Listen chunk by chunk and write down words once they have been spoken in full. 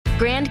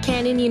Grand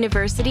Canyon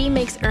University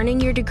makes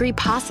earning your degree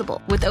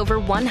possible with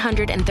over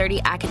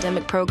 130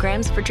 academic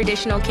programs for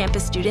traditional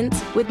campus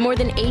students with more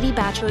than 80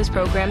 bachelor's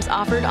programs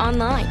offered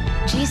online.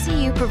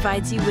 GCU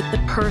provides you with the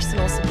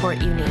personal support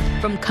you need,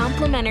 from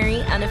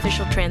complimentary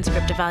unofficial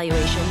transcript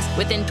evaluations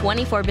within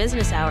 24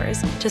 business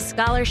hours to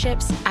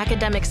scholarships,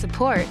 academic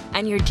support,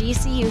 and your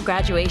GCU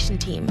graduation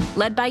team,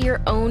 led by your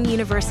own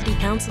university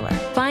counselor.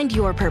 Find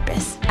your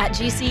purpose at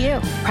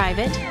GCU.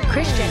 Private,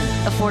 Christian,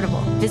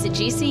 affordable. Visit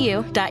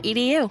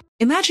gcu.edu.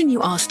 Imagine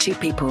you ask two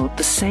people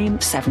the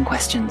same 7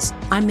 questions.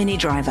 I'm Minnie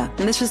Driver,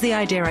 and this was the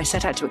idea I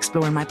set out to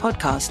explore in my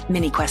podcast,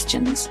 Minnie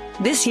Questions.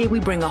 This year, we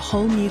bring a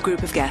whole new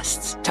group of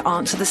guests to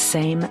answer the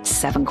same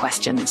 7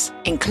 questions,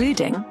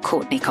 including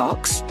Courtney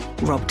Cox,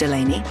 Rob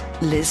Delaney,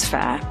 Liz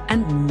Phair,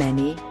 and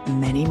many,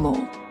 many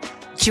more.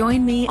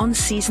 Join me on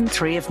Season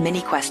 3 of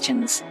Minnie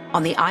Questions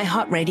on the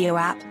iHeartRadio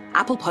app,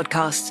 Apple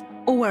Podcasts,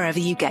 or wherever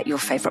you get your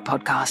favorite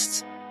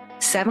podcasts.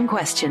 7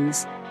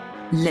 questions,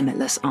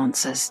 limitless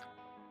answers.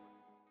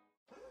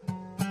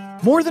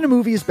 More Than a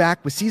Movie is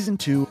back with Season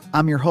 2.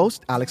 I'm your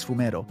host, Alex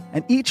Fumero,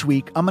 and each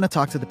week I'm going to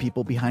talk to the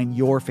people behind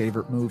your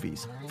favorite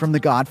movies. From The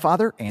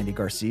Godfather, Andy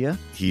Garcia.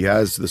 He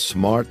has the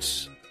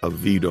smarts of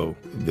Vito,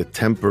 the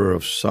temper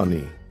of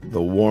Sonny, the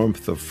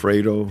warmth of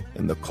Fredo,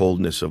 and the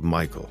coldness of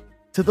Michael.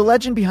 To the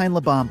legend behind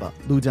La Bamba,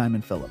 Lou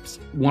Diamond Phillips.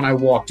 When I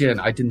walked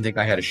in, I didn't think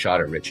I had a shot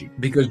at Richie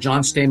because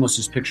John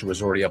Stamos' picture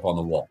was already up on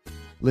the wall.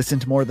 Listen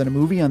to More Than a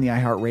Movie on the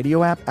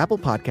iHeartRadio app, Apple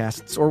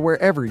Podcasts, or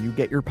wherever you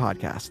get your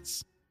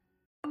podcasts.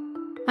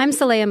 I'm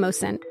Saleha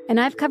Mohsin, and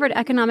I've covered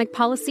economic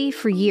policy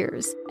for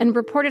years and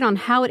reported on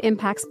how it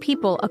impacts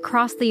people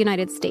across the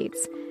United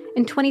States.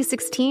 In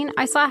 2016,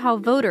 I saw how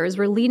voters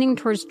were leaning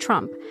towards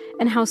Trump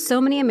and how so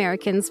many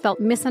Americans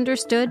felt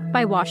misunderstood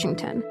by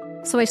Washington.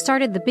 So I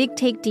started The Big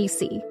Take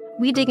DC.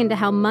 We dig into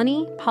how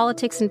money,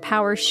 politics, and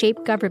power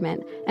shape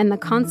government and the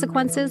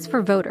consequences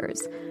for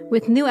voters.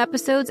 With new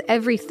episodes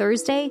every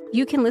Thursday,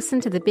 you can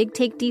listen to The Big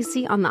Take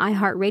DC on the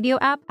iHeartRadio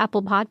app,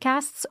 Apple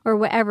Podcasts, or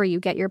wherever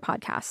you get your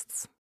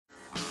podcasts.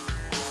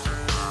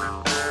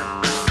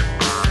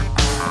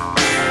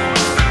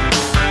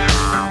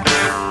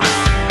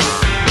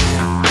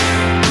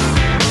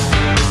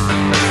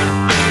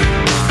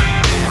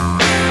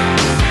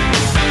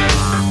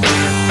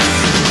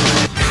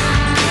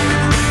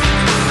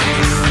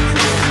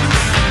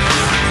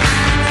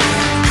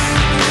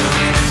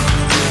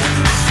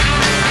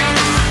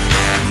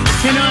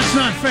 It's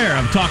not fair.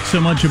 I've talked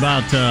so much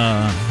about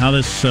how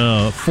this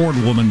Ford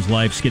woman's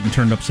life's getting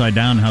turned upside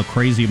down, how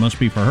crazy it must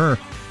be for her.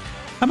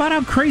 How about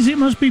how crazy it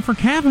must be for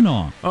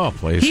Kavanaugh? Oh,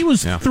 please. He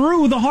was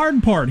through the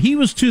hard part. He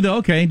was to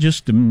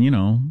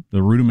the,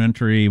 the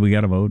rudimentary, we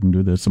got to vote and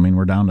do this. I mean,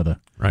 we're down to the,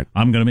 right.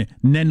 I'm going to be,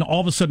 and then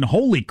all of a sudden,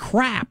 holy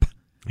crap.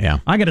 Yeah.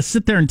 I got to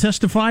sit there and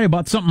testify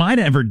about something I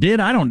never did.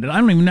 I don't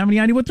even have any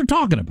idea what they're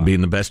talking about.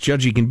 Being the best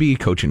judge he can be,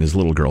 coaching his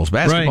little girls'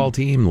 basketball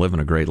team, living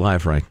a great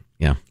life, right?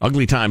 Yeah.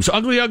 Ugly times.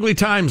 Ugly, ugly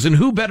times. And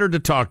who better to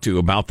talk to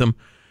about them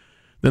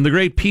than the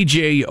great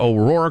P.J.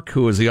 O'Rourke,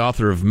 who is the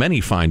author of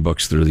many fine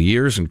books through the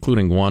years,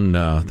 including one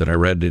that I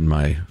read in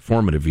my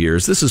formative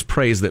years. This is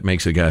Praise That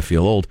Makes a Guy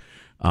Feel Old,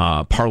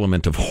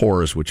 Parliament of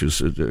Whores, which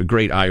is a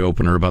great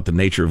eye-opener about the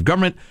nature of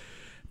government.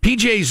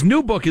 PJ's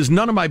new book is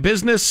None of My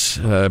Business.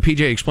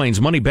 PJ explains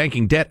money,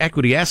 banking, debt,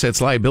 equity, assets,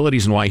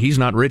 liabilities, and why he's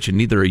not rich and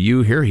neither are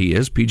you. Here he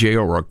is, PJ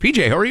O'Rourke.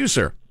 PJ, how are you,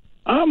 sir?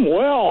 I'm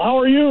well. How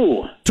are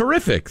you?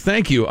 Terrific.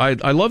 Thank you.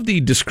 I love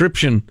the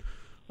description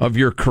of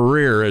your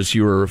career as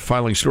you were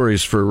filing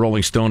stories for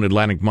Rolling Stone,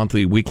 Atlantic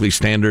Monthly, Weekly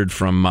Standard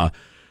from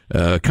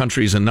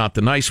countries and not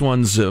the nice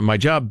ones. My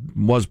job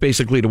was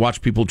basically to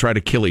watch people try to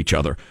kill each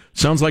other.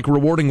 Sounds like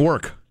rewarding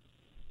work.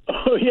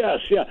 Oh, yes,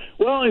 yeah.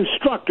 Well,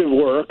 instructive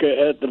work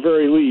at the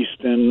very least,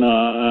 and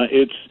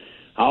it's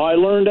how I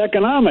learned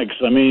economics.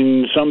 I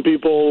mean, some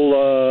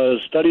people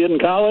study it in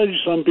college,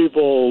 some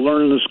people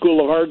learn in the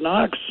School of Hard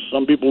Knocks,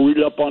 some people read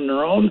it up on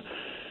their own.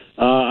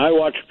 I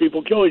watch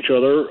people kill each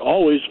other,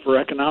 always for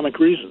economic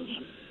reasons.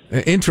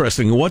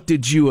 Interesting. What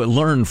did you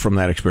learn from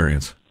that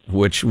experience,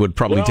 which would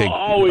probably take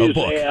always a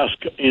book? Ask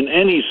in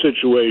any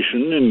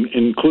situation,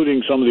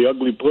 including some of the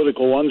ugly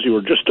political ones you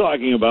were just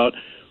talking about,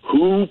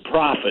 who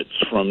profits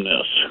from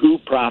this? Who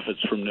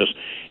profits from this?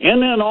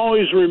 And then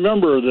always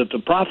remember that the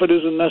profit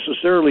isn't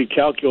necessarily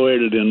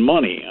calculated in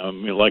money,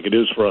 like it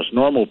is for us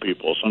normal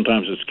people.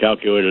 Sometimes it's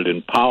calculated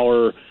in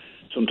power.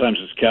 Sometimes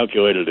it's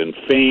calculated in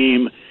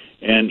fame.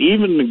 And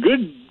even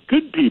the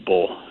good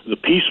people, the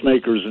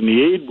peacemakers and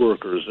the aid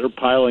workers, they're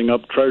piling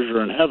up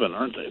treasure in heaven,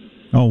 aren't they?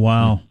 Oh,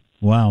 wow.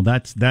 Wow,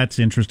 that's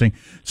interesting.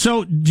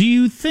 So do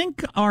you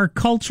think our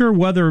culture,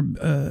 whether,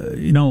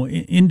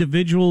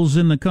 individuals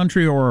in the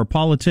country or our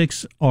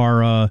politics,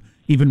 are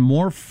even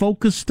more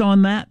focused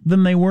on that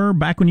than they were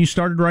back when you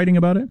started writing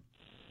about it?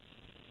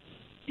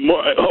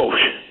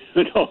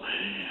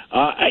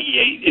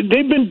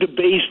 They've been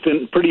debased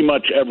in pretty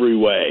much every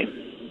way.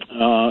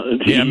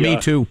 Me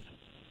too.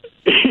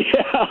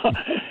 Yeah.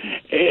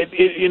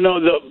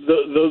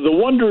 The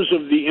wonders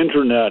of the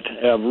Internet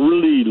have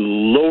really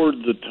lowered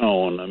the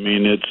tone. I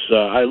mean,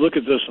 I look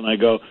at this and I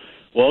go,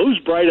 Well, whose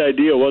bright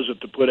idea was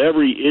it to put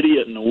every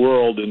idiot in the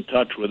world in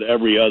touch with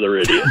every other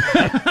idiot?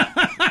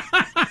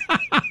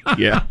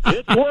 Yeah.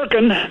 It's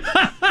working.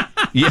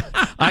 Yeah,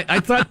 I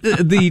thought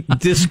the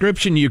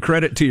description you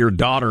credit to your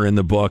daughter in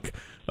the book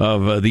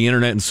of the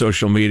internet and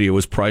social media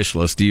was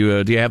priceless. Do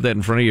you have that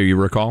in front of you? You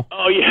recall?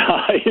 Oh yeah.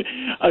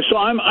 So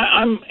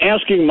I'm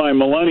asking my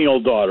millennial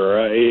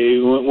daughter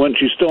when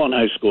she's still in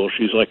high school.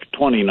 She's like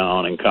 20 now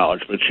and in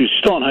college, but she's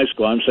still in high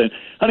school. I'm saying,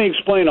 honey,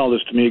 explain all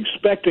this to me,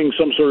 expecting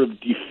some sort of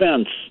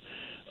defense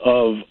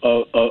of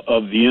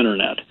the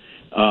internet.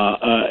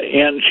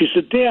 And she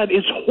said, Dad,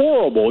 it's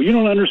horrible. You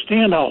don't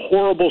understand how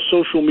horrible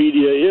social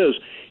media is.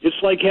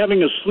 It's like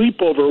having a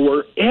sleepover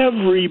where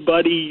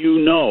everybody you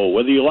know,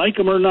 whether you like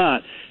them or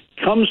not,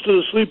 comes to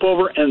the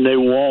sleepover and they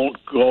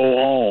won't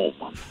go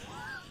home.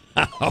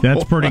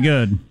 That's pretty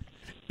good.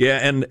 Yeah,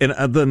 and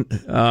then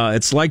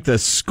it's like the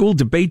school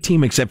debate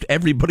team, except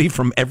everybody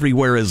from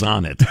everywhere is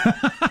on it.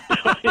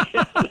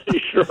 Yeah,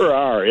 they sure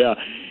are, yeah.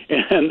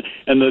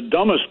 And the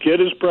dumbest kid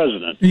is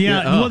president.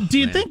 Yeah. Well, do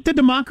you think the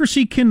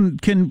democracy can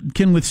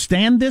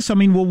withstand this? I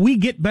mean, will we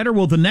get better?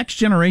 Will the next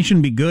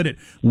generation be good at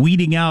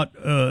weeding out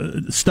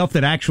stuff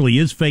that actually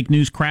is fake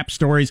news, crap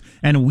stories,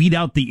 and weed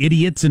out the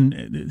idiots,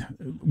 and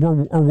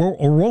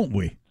or won't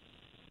we?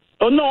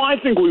 Oh no, I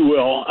think we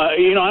will. I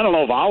don't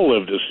know if I'll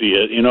live to see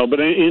it.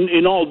 But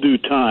in all due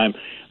time.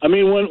 I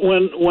mean, when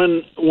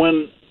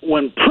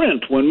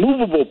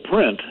movable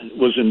print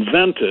was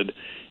invented,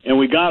 and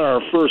we got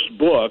our first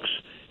books.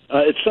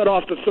 It set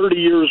off the 30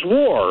 Years'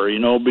 War,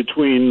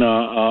 between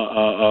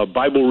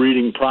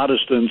Bible-reading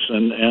Protestants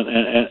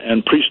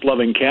and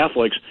priest-loving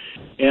Catholics,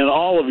 and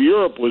all of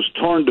Europe was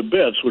torn to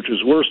bits, which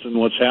is worse than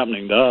what's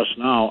happening to us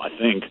now, I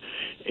think.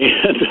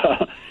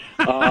 And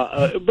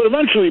but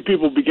eventually,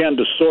 people began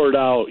to sort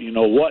out,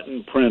 what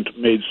in print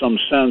made some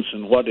sense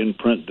and what in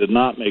print did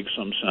not make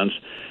some sense.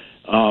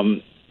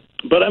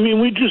 But, I mean,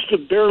 we just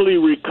have barely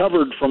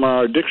recovered from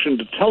our addiction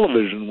to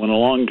television when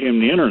along came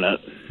the Internet.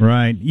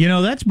 Right.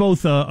 That's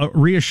both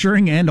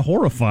reassuring and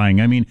horrifying.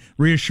 I mean,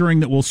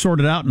 reassuring that we'll sort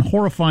it out, and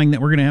horrifying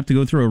that we're going to have to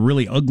go through a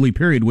really ugly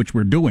period, which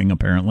we're doing,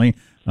 apparently,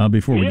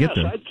 before we get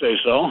there. Yes, I'd say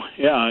so.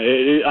 Yeah.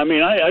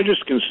 I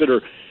just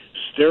consider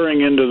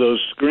staring into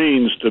those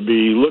screens to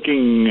be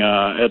looking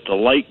at the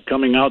light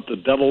coming out the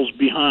devil's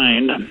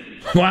behind.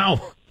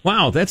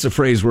 Wow, that's a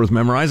phrase worth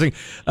memorizing.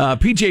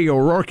 P.J.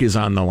 O'Rourke is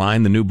on the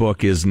line. The new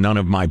book is None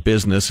of My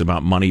Business,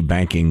 about money,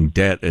 banking,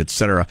 debt,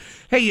 etc.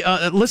 Hey,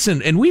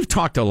 listen, and we've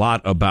talked a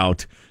lot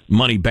about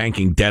money,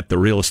 banking, debt, the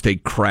real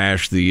estate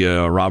crash, the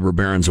robber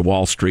barons of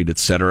Wall Street,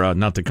 etc.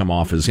 Not to come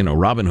off as,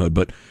 Robin Hood,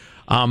 but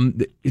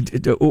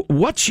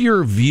what's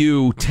your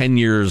view 10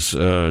 years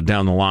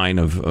down the line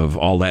of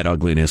all that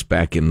ugliness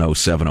back in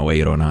 07,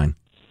 08, 09?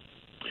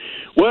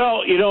 Well,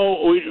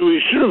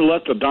 we should have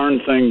let the darn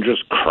thing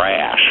just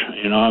crash.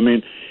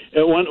 When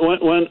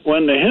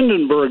the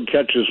Hindenburg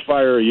catches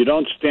fire, you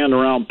don't stand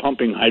around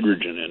pumping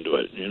hydrogen into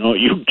it.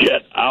 You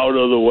get out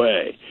of the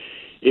way.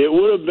 It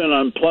would have been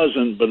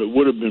unpleasant, but it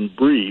would have been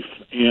brief.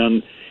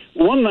 And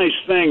one nice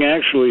thing,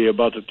 actually,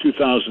 about the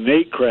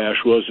 2008 crash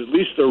was at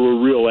least there were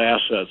real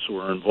assets that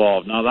were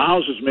involved. Now, the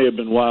houses may have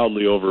been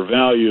wildly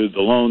overvalued,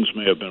 the loans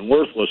may have been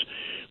worthless,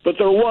 but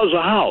there was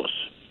a house.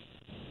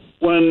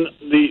 When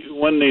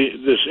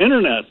this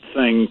internet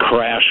thing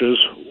crashes,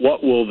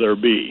 what will there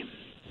be?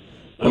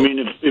 I mean,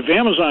 if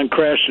Amazon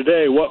crashed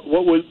today, what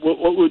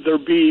would there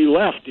be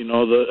left?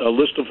 A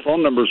list of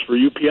phone numbers for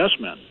UPS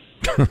men.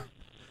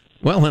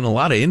 Well, and a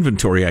lot of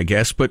inventory, I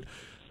guess, but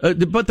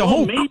the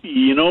whole maybe,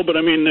 but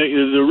I mean,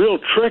 the real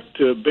trick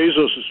to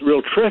Bezos'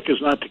 real trick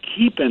is not to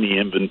keep any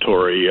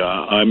inventory.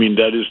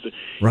 That is,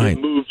 right.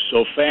 It moves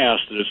so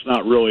fast that it's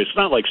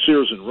not like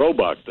Sears and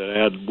Roebuck that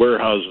had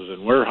warehouses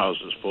and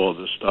warehouses full of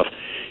this stuff.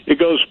 It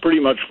goes pretty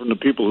much from the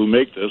people who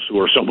make this, who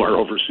are somewhere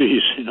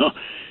overseas,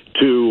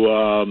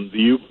 to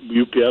the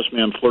UPS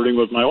man flirting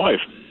with my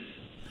wife.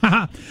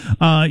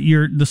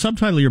 The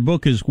subtitle of your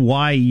book is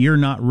 "Why You're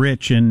Not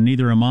Rich and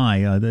Neither Am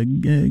I."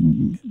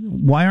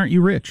 Why aren't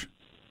you rich?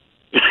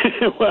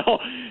 Well,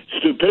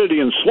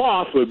 stupidity and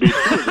sloth would be two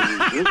of the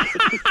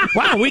reasons.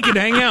 Wow, we could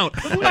hang out.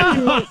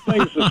 Leaving those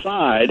things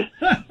aside,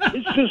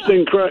 it's just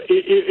incredible.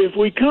 If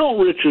we count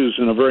riches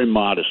in a very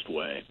modest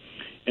way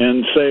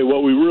and say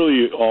what we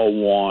really all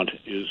want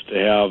is to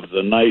have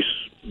the nice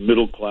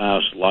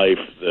middle-class life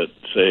that,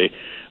 say,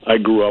 I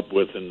grew up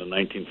with in the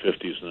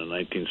 1950s and the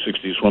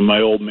 1960s when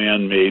my old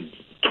man made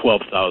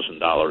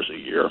 $12,000 a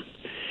year.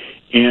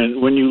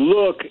 And when you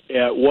look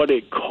at what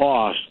it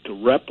costs to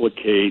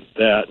replicate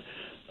that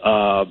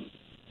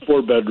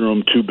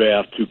 4-bedroom,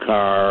 2-bath,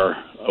 2-car,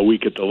 a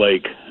week at the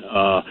lake,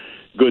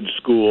 good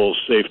schools,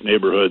 safe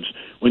neighborhoods,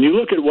 when you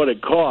look at what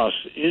it costs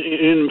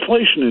in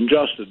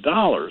inflation-adjusted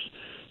dollars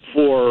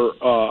for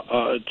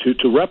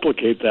to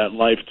replicate that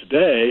life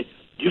today,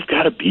 you've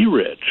got to be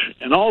rich.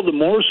 And all the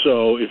more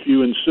so if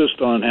you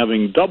insist on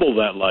having double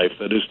that life,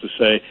 that is to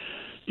say,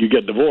 you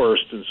get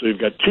divorced, and so you've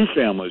got two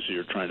families that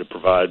you're trying to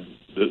provide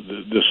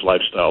this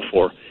lifestyle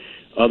for.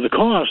 The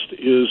cost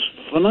is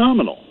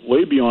phenomenal,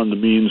 way beyond the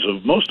means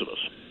of most of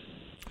us.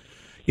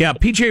 Yeah,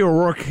 P.J.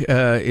 O'Rourke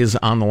is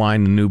on the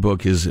line. The new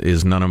book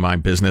is None of My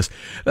Business.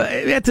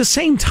 At the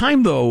same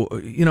time, though,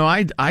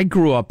 I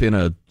grew up in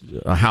a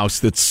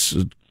house that's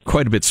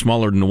quite a bit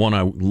smaller than the one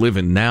I live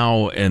in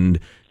now, and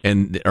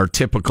are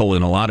typical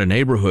in a lot of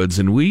neighborhoods,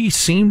 and we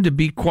seem to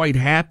be quite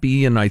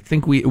happy. And I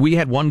think we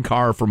had one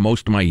car for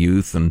most of my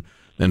youth, and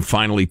then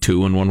finally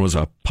two, and one was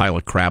a pile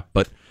of crap.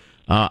 But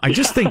I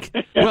just think,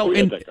 well,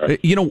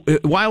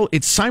 while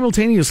it's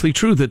simultaneously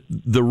true that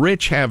the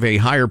rich have a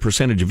higher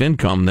percentage of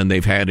income than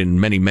they've had in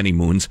many, many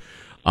moons,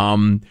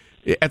 at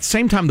the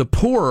same time, the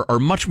poor are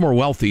much more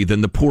wealthy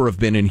than the poor have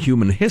been in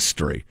human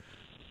history.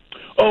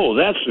 Oh,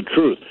 that's the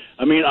truth.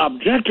 I mean,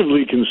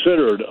 objectively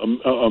considered,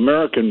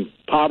 American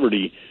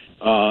poverty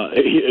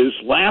is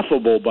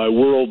laughable by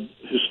world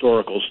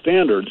historical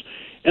standards.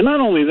 And not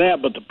only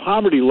that, but the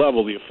poverty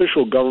level, the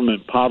official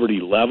government poverty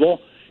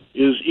level,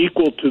 is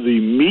equal to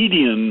the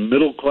median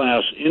middle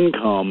class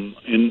income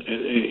in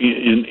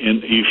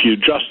if you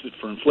adjust it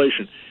for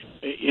inflation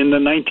in the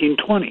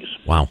 1920s.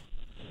 Wow.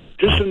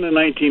 Just in the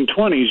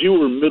 1920s, you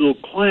were middle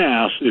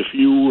class if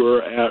you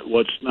were at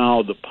what's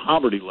now the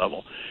poverty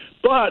level.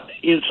 But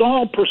it's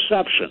all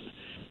perception.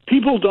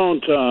 People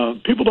don't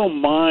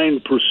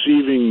mind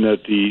perceiving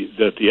that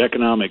the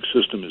economic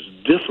system is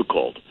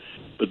difficult,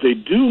 but they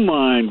do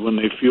mind when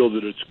they feel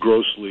that it's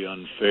grossly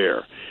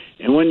unfair.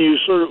 And when you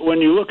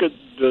look at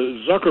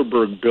the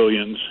Zuckerberg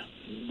billions,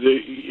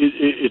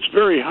 it's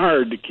very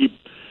hard to keep.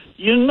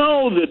 You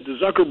know that the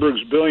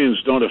Zuckerberg's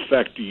billions don't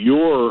affect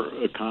your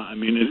economy. I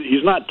mean,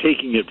 he's not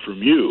taking it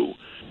from you,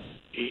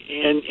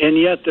 and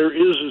yet there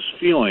is this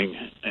feeling,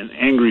 an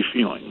angry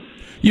feeling.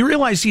 You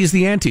realize he's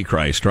the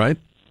Antichrist, right?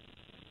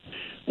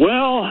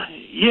 Well,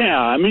 yeah.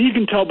 I mean, you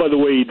can tell by the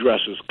way he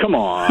dresses. Come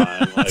on.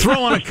 Like,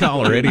 throw on a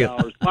collar, idiot.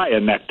 Buy a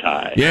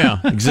necktie. Yeah,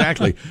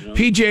 exactly.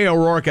 P.J.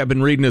 O'Rourke, I've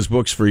been reading his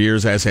books for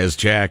years, as has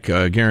Jack.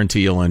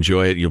 Guarantee you'll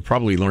enjoy it. You'll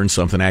probably learn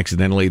something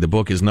accidentally. The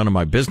book is None of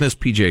My Business.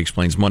 P.J.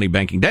 explains money,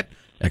 banking, debt,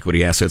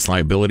 equity, assets,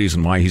 liabilities,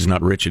 and why he's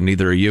not rich, and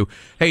neither are you.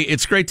 Hey,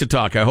 it's great to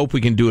talk. I hope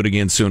we can do it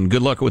again soon.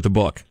 Good luck with the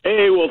book.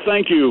 Hey, well,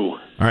 thank you. All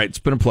right, it's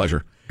been a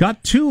pleasure.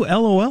 Got 2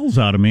 LOLs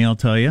out of me, I'll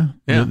tell you.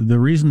 Yeah. The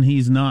reason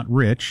he's not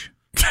rich.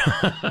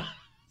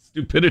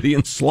 Stupidity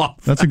and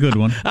sloth. That's a good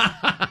one.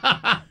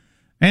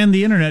 And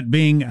the internet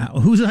being,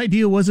 whose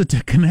idea was it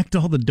to connect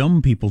all the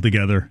dumb people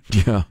together?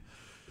 Yeah.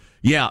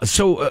 Yeah.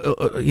 So,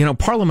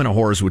 Parliament of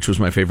Horrors, which was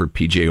my favorite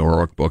P.J.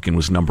 O'Rourke book and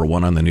was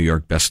 #1 on the New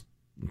York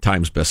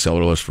Times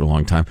bestseller list for a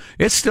long time.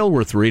 It's still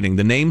worth reading.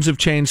 The names have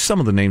changed. Some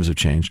of the names have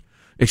changed,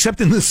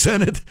 except in the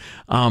Senate.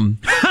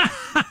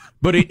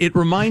 But it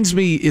reminds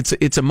me,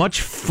 it's a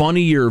much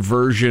funnier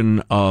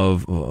version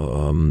of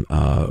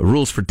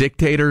Rules for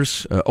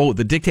Dictators.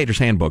 The Dictator's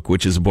Handbook,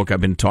 which is a book I've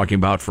been talking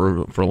about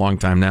for a long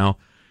time now.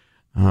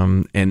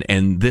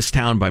 And This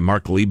Town by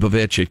Mark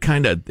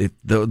Leibovich.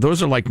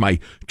 Those are like my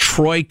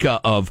troika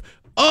of,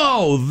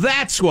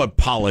 that's what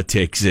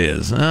politics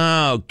is.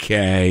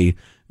 Okay.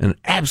 And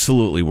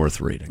absolutely worth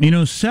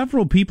reading.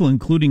 Several people,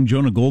 including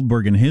Jonah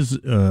Goldberg in his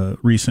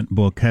recent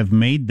book, have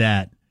made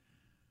that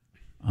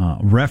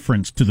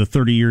reference to the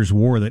 30 Years'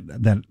 War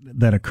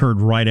that occurred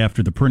right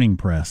after the printing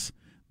press.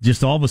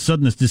 Just all of a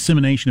sudden, this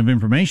dissemination of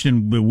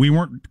information,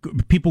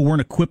 people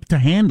weren't equipped to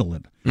handle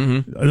it.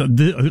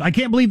 Mm-hmm. I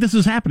can't believe this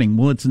is happening.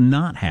 Well, it's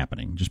not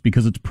happening. Just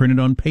because it's printed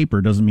on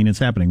paper doesn't mean it's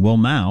happening. Well,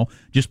 now,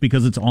 just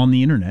because it's on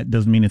the internet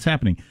doesn't mean it's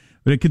happening.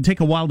 But it could take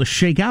a while to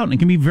shake out, and it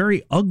can be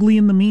very ugly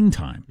in the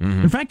meantime.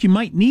 Mm-hmm. In fact, you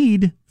might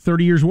need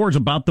 30 Years' War is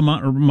about the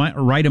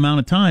right amount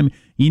of time.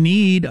 You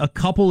need a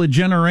couple of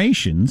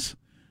generations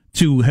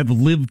to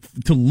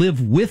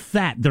live with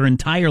that their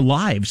entire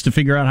lives to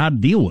figure out how to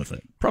deal with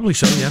it. Probably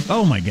so, yeah.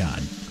 Oh, my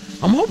God.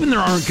 I'm hoping there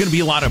aren't going to be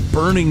a lot of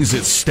burnings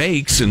at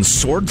stakes and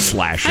sword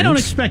slashings. I don't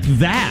expect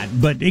that,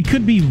 but it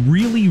could be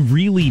really,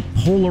 really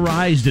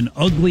polarized and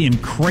ugly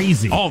and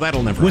crazy. Oh,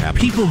 that'll never happen.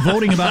 With people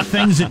voting about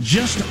things that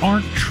just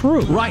aren't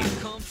true. Right.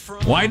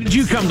 Why did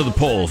you come to the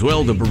polls?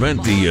 Well, to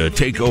prevent the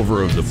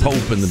takeover of the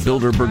Pope and the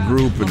Bilderberg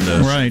Group and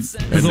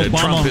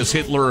Trump is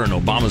Hitler and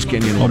Obama's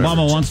Kenyan.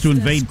 Obama wants to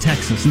invade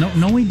Texas.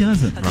 No, he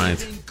doesn't. Right.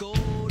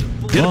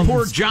 Did a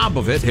poor job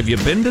of it. Have you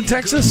been to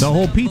Texas? The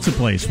whole pizza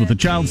place with the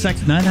child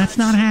sex. No, that's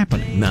not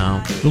happening.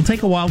 No. It'll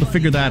take a while to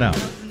figure that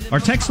out. Our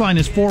text line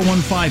is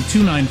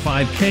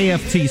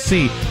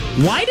 415-295-KFTC.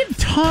 Why did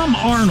Tom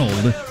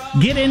Arnold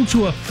get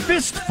into a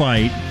fist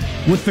fight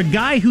with the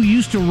guy who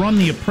used to run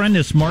The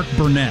Apprentice, Mark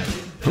Burnett?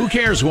 Who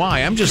cares why?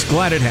 I'm just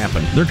glad it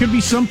happened. There could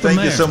be something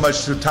there. Thank you so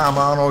much to Tom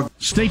Arnold.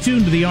 Stay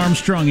tuned to the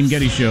Armstrong and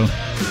Getty Show.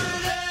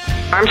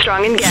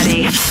 Armstrong and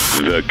Getty.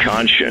 The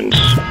conscience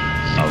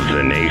of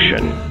the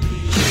nation.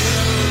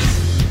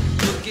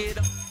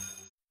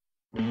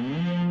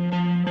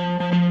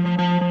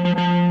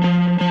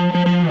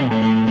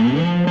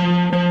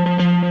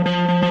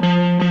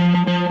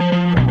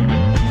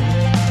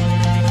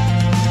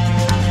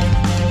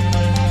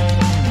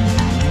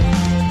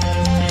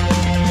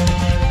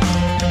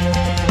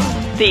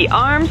 The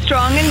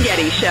Armstrong and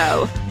Getty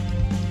Show.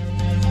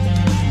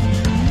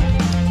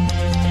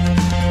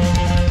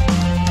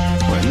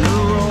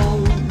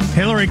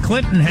 Hello, Hillary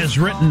Clinton has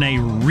written a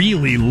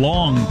really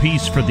long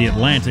piece for The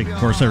Atlantic. Of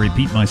course, I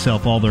repeat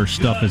myself, all their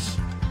stuff is...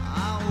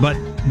 But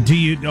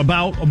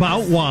about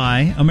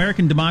why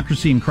American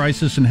democracy in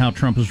crisis and how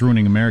Trump is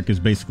ruining America is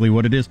basically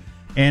what it is.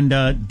 And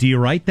do you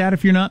write that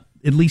if you're not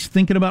at least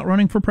thinking about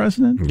running for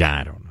president? Yeah,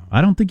 I don't know.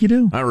 I don't think you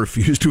do. I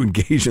refuse to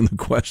engage in the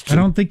question.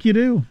 I don't think you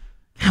do.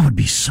 That would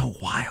be so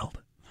wild.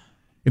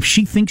 If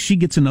she thinks she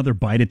gets another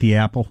bite at the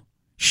apple,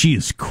 she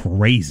is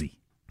crazy.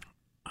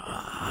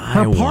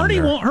 Her party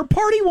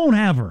won't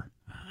have her.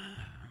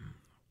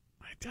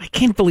 I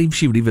can't believe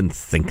she would even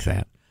think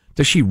that.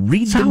 Does she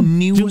read the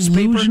newspaper?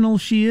 How delusional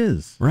she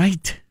is.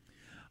 Right.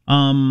 So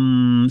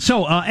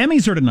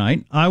Emmys are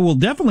tonight. I will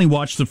definitely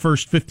watch the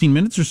first 15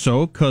 minutes or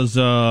so because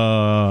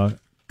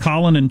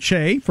Colin and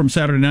Che from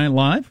Saturday Night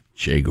Live,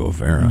 Che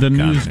Guevara, the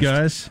news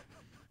guys,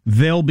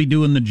 they'll be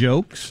doing the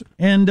jokes.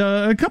 And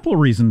a couple of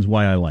reasons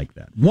why I like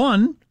that.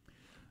 One,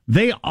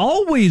 they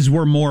always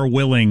were more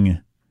willing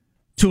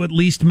to at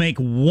least make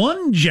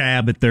one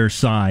jab at their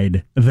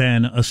side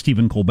than a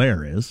Stephen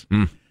Colbert is.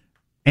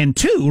 And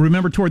two,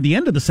 remember toward the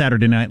end of the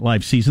Saturday Night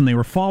Live season, they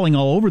were falling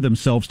all over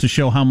themselves to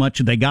show how much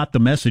they got the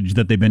message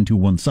that they've been too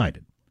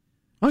one-sided.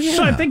 Oh, yeah.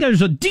 So I think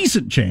there's a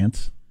decent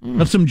chance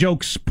of some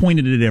jokes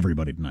pointed at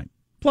everybody tonight.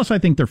 Plus, I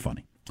think they're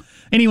funny.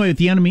 Anyway, with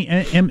the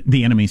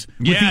enemies.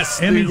 Yes,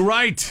 the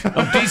right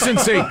of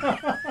decency.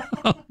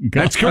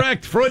 That's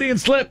correct. Freudian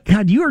slip.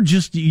 God, you're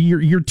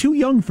too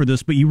young for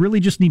this, but you really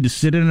just need to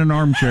sit in an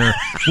armchair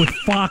with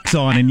Fox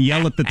on and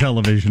yell at the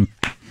television.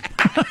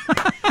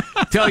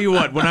 Tell you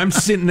what, when I'm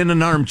sitting in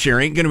an armchair,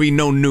 ain't going to be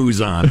no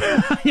news on.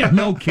 Yeah,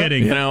 no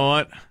kidding. You know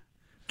what?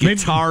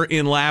 Guitar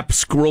in lap,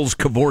 squirrels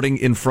cavorting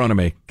in front of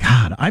me.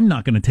 God, I'm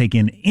not going to take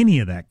in any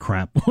of that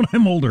crap when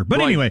I'm older.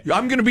 But anyway.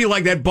 I'm going to be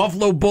like that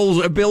Buffalo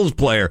Bills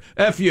player.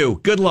 F you.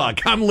 Good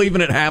luck. I'm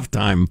leaving at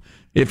halftime.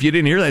 If you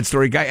didn't hear that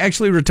story, guy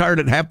actually retired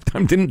at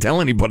halftime, didn't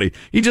tell anybody.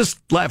 He just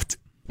left.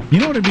 You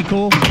know what would be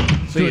cool?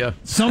 See ya.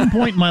 At some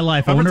point in my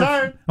life, I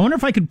wonder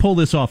if I could pull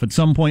this off at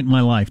some point in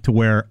my life to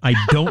where I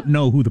don't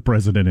know who the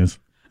president is.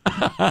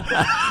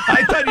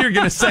 I thought you were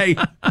going to say,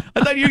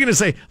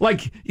 like,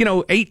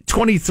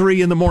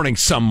 8:23 in the morning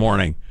some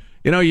morning.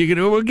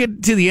 We'll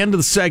get to the end of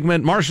the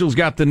segment. Marshall's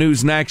got the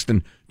news next,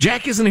 and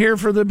Jack isn't here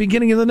for the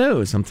beginning of the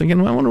news. I'm thinking,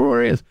 well, I wonder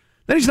where he is.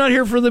 Then he's not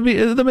here for the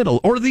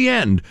middle or the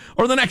end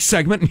or the next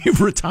segment, and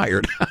you've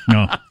retired.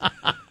 No.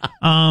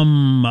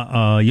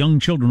 Young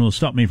children will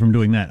stop me from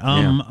doing that.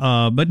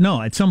 But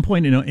no, at some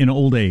point in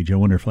old age, I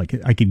wonder if I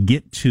could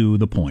get to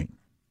the point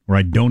where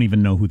I don't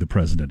even know who the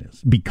president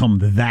is. Become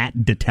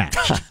that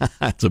detached.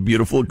 That's a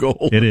beautiful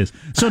goal. It is.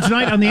 So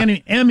tonight on the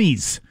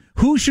Emmys,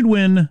 who should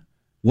win?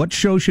 What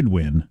show should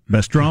win?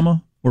 Best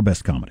drama or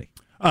best comedy?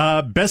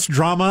 Best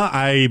drama,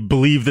 I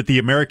believe that The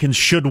Americans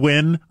should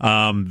win.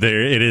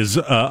 It is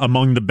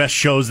among the best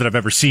shows that I've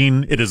ever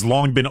seen. It has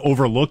long been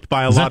overlooked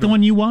by a lot. Is that the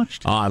one you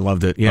watched? Oh, I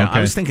loved it. Yeah, okay.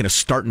 I was thinking of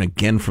starting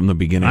again from the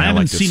beginning. I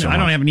haven't seen it. I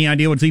don't have any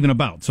idea what it's even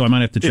about, so I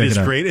might have to check it out. It is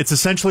great. It's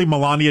essentially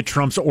Melania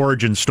Trump's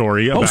origin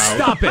story.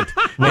 Stop it!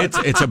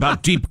 It's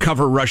about deep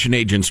cover Russian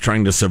agents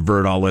trying to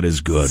subvert all that is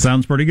good.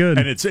 Sounds pretty good.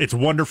 And it's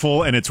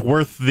wonderful, and it's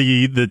worth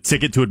the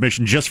ticket to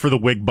admission just for the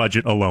wig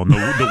budget alone.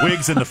 The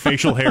wigs and the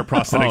facial hair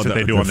prosthetics that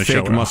they do on the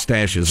show.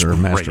 Mustaches are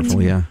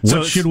masterful, yeah.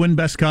 What should win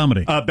Best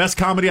Comedy? Best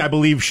Comedy, I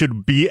believe,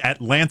 should be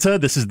Atlanta.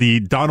 This is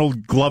the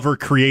Donald Glover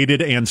created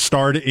and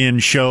starred in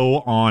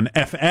show on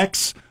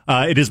FX.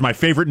 It is my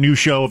favorite new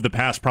show of the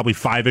past probably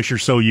 5-ish or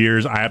so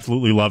years. I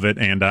absolutely love it,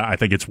 and I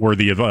think it's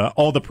worthy of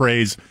all the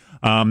praise.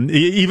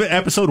 Even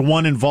episode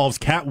 1 involves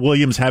Cat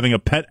Williams having a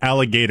pet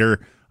alligator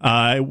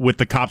with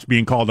the cops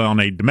being called on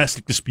a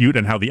domestic dispute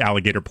and how the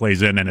alligator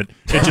plays in, and it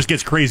just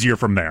gets crazier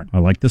from there. I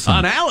like this.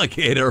 An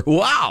alligator,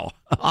 wow.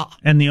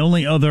 And the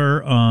only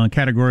other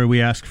category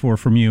we asked for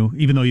from you,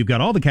 even though you've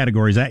got all the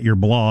categories at your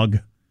blog,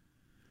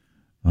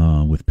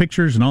 with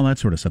pictures and all that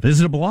sort of stuff. Is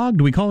it a blog?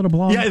 Do we call it a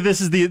blog? Yeah, this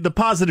is the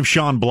Positive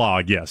Sean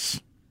blog, yes.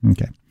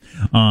 Okay.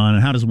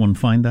 And how does one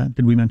find that?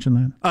 Did we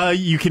mention that?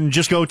 You can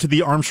just go to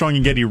the Armstrong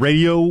and Getty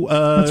Radio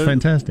That's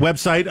fantastic.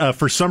 website.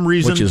 For some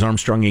reason... Which is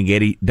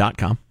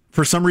ArmstrongandGetty.com.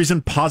 For some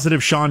reason,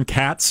 Positive Sean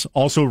Katz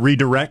also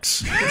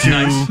redirects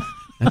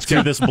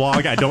to this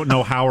blog. I don't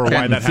know how or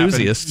why that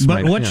happened.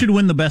 But what should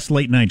win the best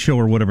late night show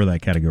or whatever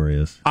that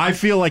category is? I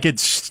feel like it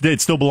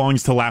still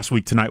belongs to Last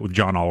Week Tonight with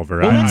John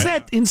Oliver. Well, what's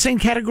that insane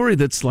category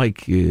that's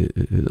like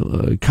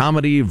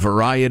comedy,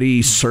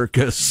 variety,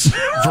 circus?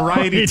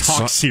 Variety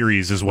talk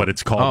series is what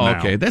it's called now.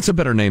 Okay. That's a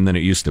better name than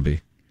it used to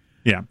be.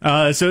 Yeah.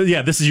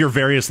 This is your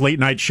various late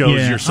night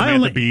shows, your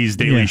Samantha Bee's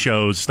daily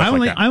shows, stuff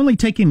like that. I only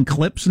take in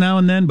clips now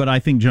and then, but I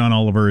think John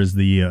Oliver is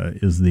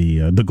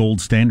the gold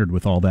standard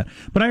with all that.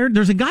 But I heard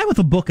there's a guy with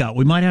a book out.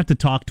 We might have to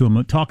talk to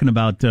him, talking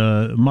about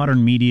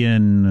modern media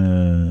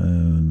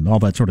and all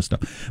that sort of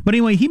stuff. But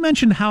anyway, he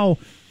mentioned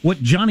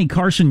what Johnny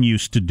Carson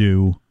used to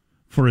do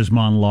for his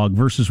monologue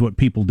versus what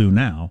people do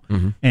now,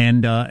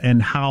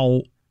 and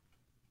how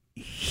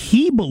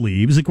he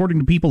believes, according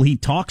to people he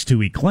talks to,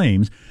 he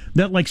claims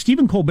that like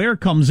Stephen Colbert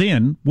comes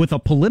in with a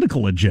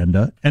political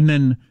agenda and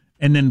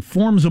then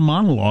forms a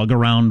monologue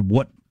around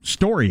what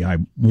story I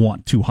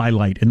want to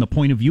highlight and the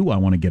point of view I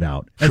want to get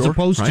out, as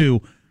opposed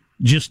to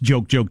just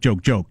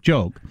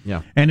joke.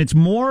 Yeah. And it's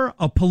more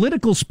a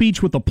political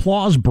speech with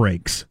applause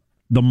breaks,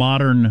 the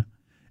modern.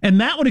 And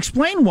that would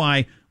explain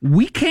why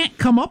we can't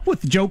come up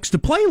with jokes to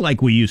play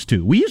like we used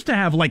to. We used to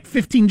have like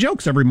 15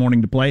 jokes every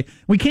morning to play.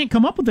 We can't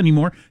come up with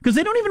anymore because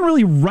they don't even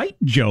really write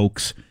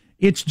jokes.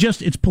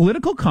 It's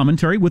political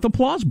commentary with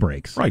applause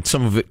breaks. Right.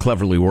 Some of it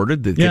cleverly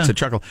worded that gets a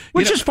chuckle.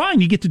 Which is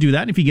fine. You get to do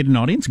that. And if you get an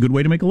audience, a good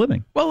way to make a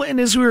living. Well, and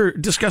as we were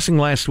discussing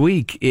last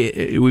week,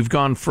 we've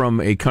gone from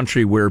a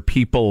country where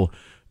people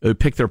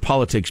pick their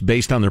politics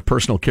based on their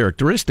personal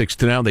characteristics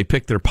to now they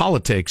pick their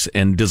politics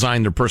and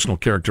design their personal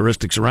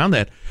characteristics around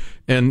that.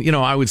 And,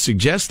 I would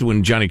suggest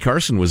when Johnny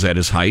Carson was at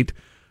his height,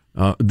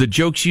 the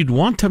jokes you'd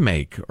want to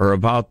make are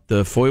about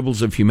the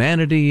foibles of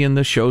humanity and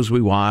the shows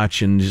we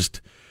watch and just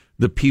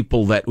the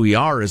people that we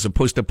are, as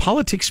opposed to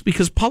politics,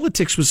 because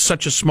politics was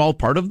such a small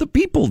part of the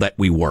people that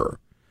we were.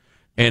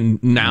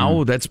 And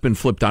now that's been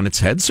flipped on its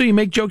head, so you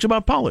make jokes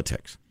about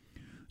politics.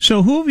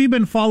 So who have you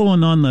been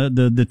following on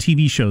the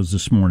TV shows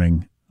this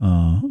morning,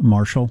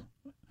 Marshall?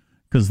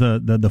 Because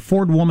the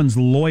Ford woman's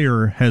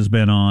lawyer has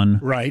been on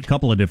a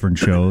couple of different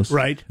shows.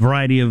 Right.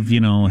 Variety of,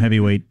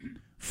 heavyweight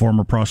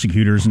former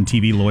prosecutors and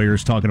TV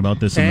lawyers talking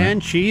about this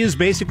and she is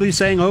basically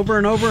saying over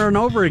and over and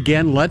over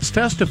again, let's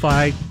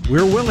testify.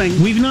 We're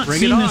willing. We've not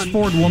seen this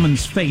Ford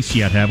woman's face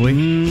yet, have we?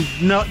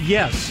 No,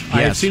 yes.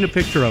 I have seen a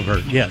picture of her,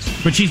 yes.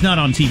 But she's not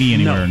on TV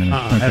anywhere. No,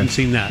 I haven't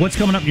seen that. What's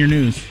coming up in your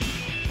news?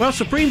 Well,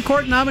 Supreme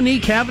Court nominee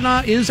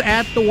Kavanaugh is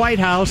at the White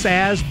House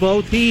as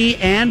both he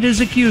and his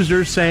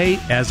accusers say,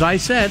 as I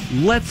said,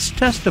 let's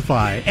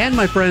testify. And,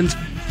 my friends,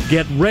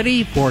 get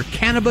ready for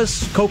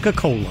cannabis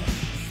Coca-Cola.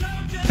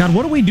 God,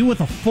 what do we do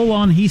with a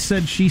full-on he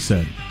said, she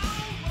said?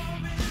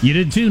 You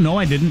did too. No,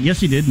 I didn't.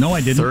 Yes, you did. No, I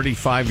didn't.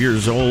 35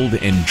 years old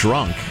and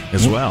drunk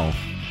as well.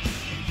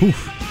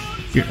 Oof.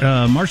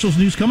 Marshall's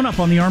news coming up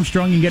on the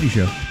Armstrong and Getty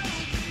Show.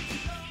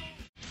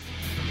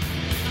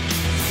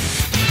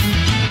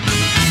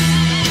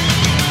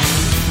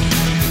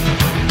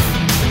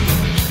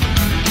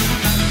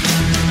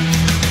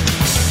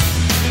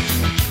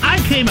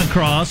 I came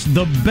across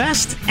the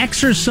best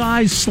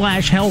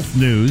exercise/health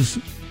news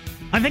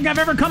I think I've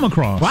ever come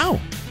across. Wow.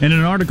 In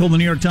an article in the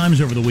New York Times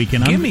over the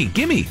weekend.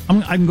 Gimme.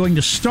 I'm going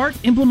to start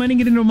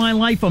implementing it into my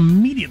life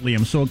immediately.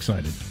 I'm so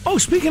excited. Oh,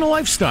 speaking of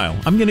lifestyle,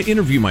 I'm going to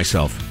interview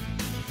myself.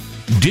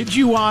 Did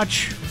you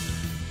watch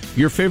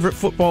your favorite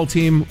football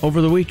team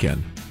over the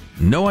weekend?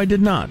 No, I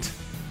did not.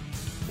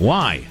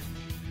 Why?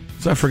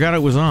 Because I forgot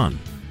it was on.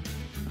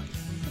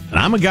 And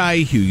I'm a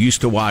guy who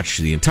used to watch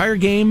the entire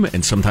game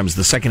and sometimes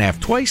the second half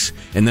twice,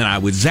 and then I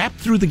would zap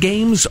through the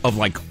games of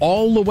like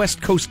all the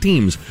West Coast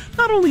teams,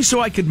 not only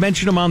so I could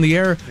mention them on the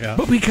air,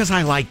 but because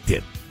I liked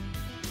it.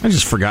 I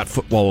just forgot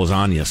football was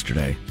on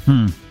yesterday.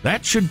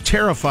 That should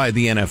terrify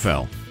the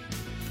NFL.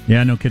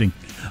 Yeah, no kidding.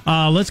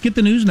 Let's get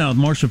the news now with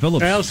Marshall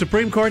Phillips. Well,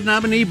 Supreme Court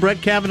nominee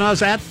Brett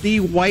Kavanaugh's at the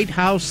White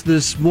House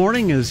this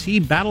morning as he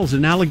battles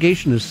an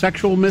allegation of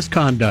sexual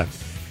misconduct.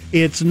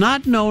 It's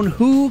not known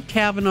who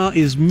Kavanaugh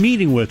is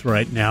meeting with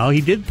right now.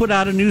 He did put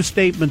out a new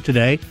statement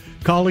today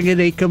calling it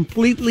a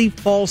completely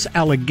false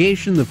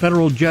allegation. The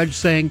federal judge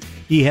saying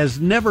he has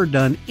never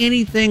done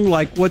anything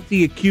like what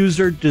the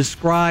accuser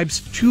describes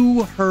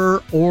to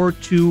her or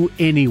to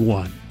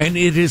anyone. And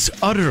it is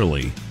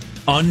utterly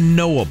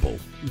unknowable.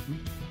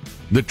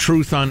 The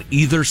truth on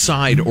either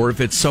side, or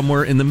if it's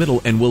somewhere in the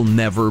middle, and will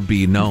never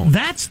be known.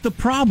 That's the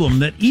problem,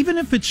 that even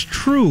if it's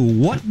true,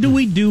 what do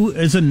we do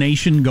as a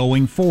nation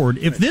going forward?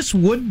 If this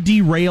would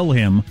derail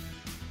him,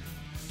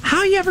 how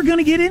are you ever going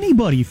to get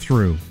anybody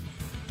through?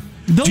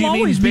 Do you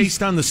mean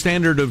based on the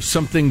standard of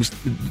something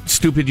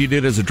stupid you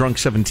did as a drunk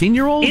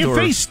 17-year-old? If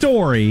a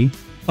story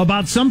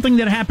about something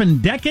that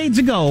happened decades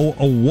ago,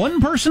 a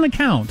one-person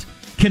account,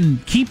 can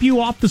keep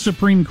you off the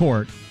Supreme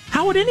Court,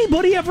 how would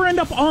anybody ever end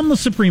up on the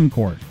Supreme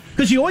Court?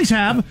 Because you always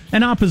have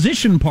an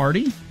opposition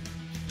party.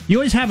 You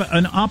always have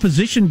an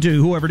opposition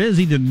to whoever it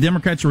is. Either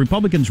Democrats or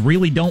Republicans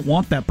really don't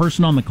want that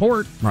person on the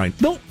court. Right.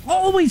 They'll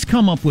always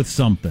come up with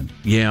something.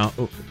 Yeah.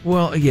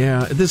 Well,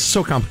 yeah, this is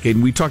so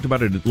complicated. We talked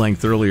about it at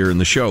length earlier in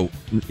the show.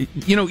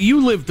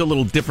 You lived a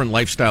little different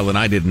lifestyle than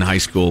I did in high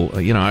school.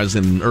 I was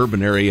in an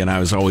urban area, and I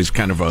was always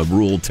kind of a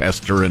rule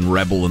tester and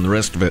rebel and the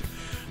rest of it.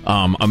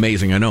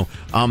 Amazing, I know.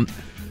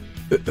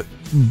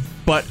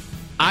 But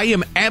I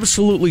am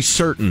absolutely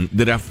certain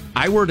that if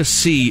I were to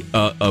see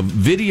a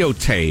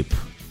videotape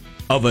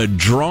of a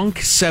drunk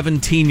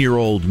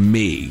 17-year-old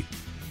me,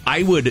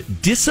 I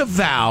would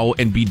disavow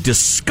and be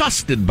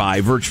disgusted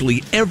by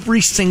virtually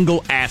every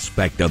single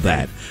aspect of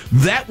that.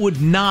 That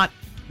would not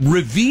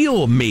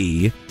reveal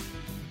me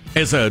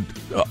as a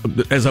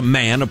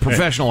man, a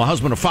professional, a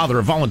husband, a father,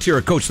 a volunteer,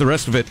 a coach, the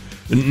rest of it,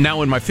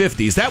 now in my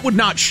 50s. That would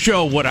not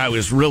show what I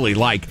was really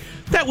like.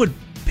 That'd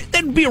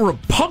be a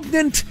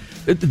repugnant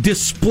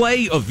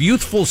display of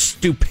youthful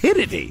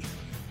stupidity.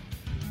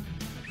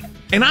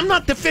 And I'm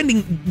not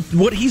defending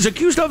what he's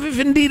accused of if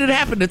indeed it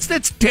happened.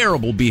 That's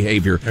terrible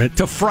behavior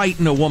to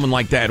frighten a woman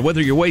like that,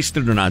 whether you're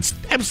wasted or not. It's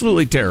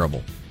absolutely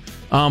terrible.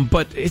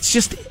 But it's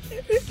just,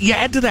 you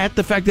add to that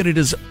the fact that it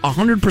is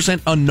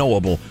 100%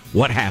 unknowable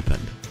what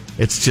happened.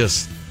 It's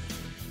just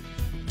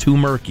too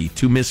murky,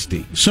 too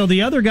misty. So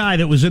the other guy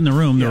that was in the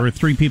room, there were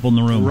three people in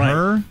the room,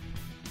 her,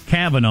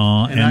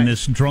 Kavanaugh, and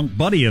this drunk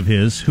buddy of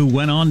his who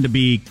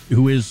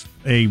is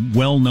a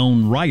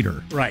well-known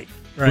writer. Right.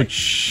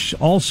 Which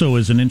also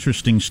is an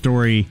interesting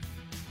story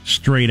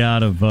straight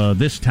out of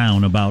this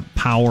town about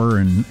power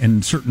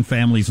and certain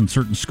families and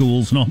certain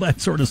schools and all that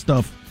sort of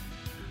stuff.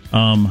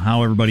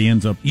 How everybody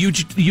ends up... You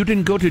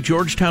didn't go to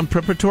Georgetown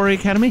Preparatory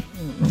Academy?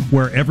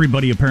 Where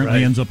everybody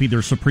apparently ends up either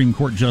a Supreme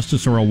Court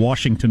justice or a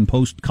Washington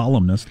Post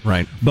columnist.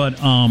 Right. But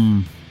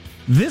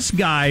this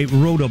guy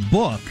wrote a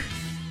book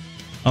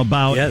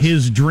about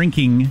his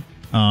drinking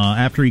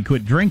after he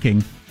quit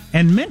drinking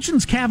and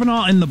mentions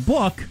Kavanaugh in the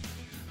book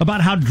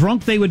about how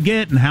drunk they would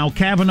get and how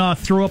Kavanaugh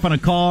threw up on a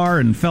car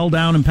and fell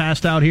down and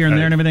passed out here and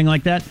there and everything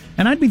like that.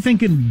 And I'd be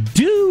thinking,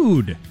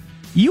 dude...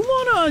 You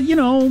want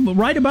to,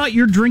 write about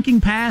your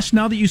drinking past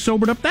now that you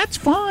sobered up? That's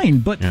fine,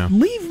 but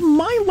leave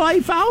my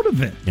life out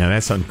of it. Yeah,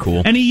 that's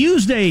uncool. And he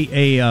used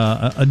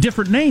a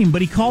different name,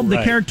 but he called the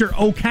character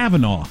O.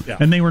 Kavanaugh,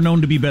 and they were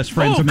known to be best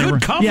friends. Oh,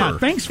 good cover. Yeah,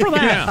 thanks for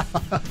that.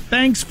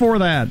 Thanks for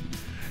that.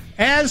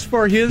 As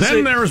for his...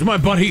 Then there's my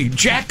buddy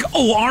Jack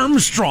O.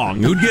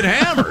 Armstrong, who'd get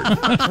hammered.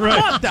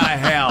 What the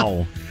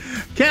hell?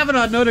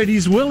 Kavanaugh noted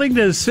he's willing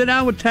to sit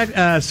down with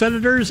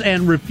senators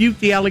and refute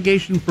the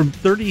allegation from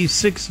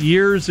 36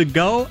 years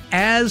ago.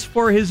 As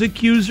for his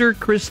accuser,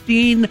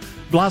 Christine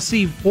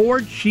Blasey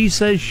Ford, she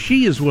says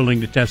she is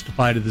willing to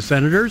testify to the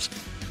senators.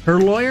 Her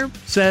lawyer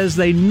says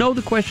they know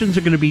the questions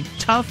are going to be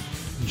tough.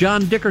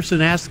 John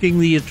Dickerson asking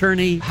the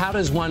attorney, how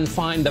does one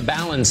find the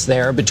balance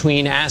there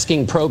between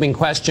asking probing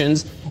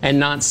questions and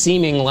not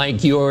seeming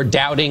like you're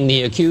doubting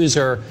the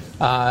accuser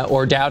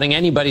or doubting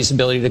anybody's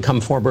ability to come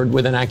forward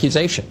with an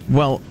accusation?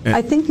 Well,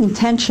 I think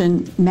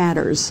intention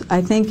matters.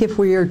 I think if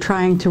we are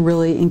trying to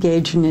really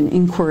engage in an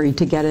inquiry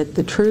to get at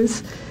the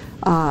truth,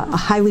 a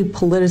highly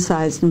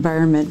politicized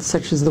environment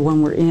such as the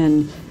one we're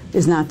in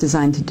is not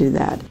designed to do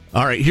that.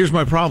 All right, here's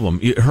my problem.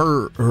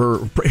 Her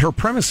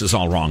premise is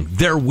all wrong.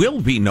 There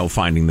will be no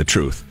finding the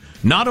truth.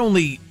 Not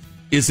only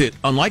is it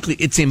unlikely,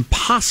 it's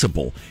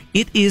impossible.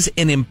 It is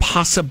an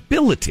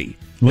impossibility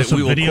that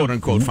we will,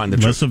 quote-unquote, find the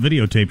truth. Unless a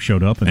videotape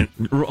showed up, and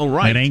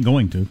right. It ain't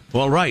going to.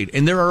 Well, right.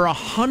 And there are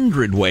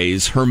 100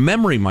 ways her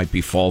memory might be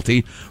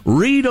faulty.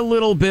 Read a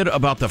little bit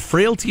about the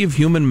frailty of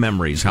human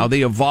memories, how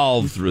they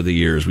evolved through the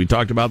years. We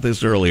talked about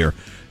this earlier.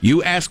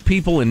 You ask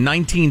people in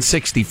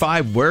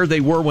 1965 where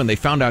they were when they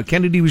found out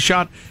Kennedy was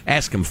shot.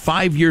 Ask them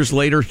 5 years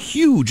later.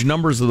 Huge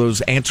numbers of those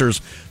answers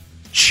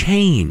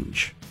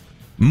change.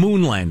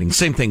 Moon landing,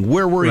 same thing.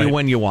 Where were you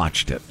when you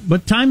watched it?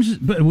 But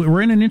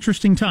we're in an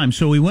interesting time.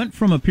 So we went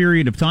from a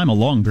period of time, a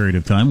long period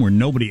of time, where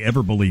nobody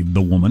ever believed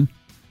the woman.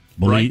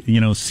 Right.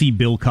 See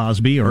Bill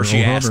Cosby or she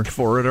asked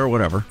for it or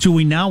whatever. So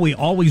we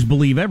always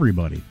believe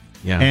everybody.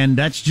 Yeah. And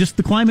that's just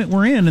the climate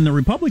we're in, and the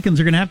Republicans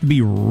are going to have to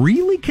be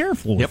really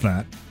careful with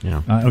that.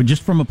 Yeah.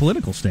 Just from a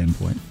political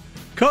standpoint.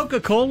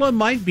 Coca-Cola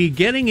might be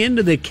getting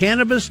into the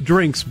cannabis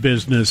drinks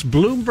business.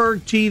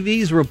 Bloomberg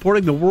TV's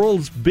reporting the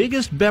world's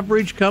biggest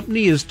beverage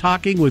company is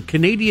talking with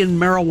Canadian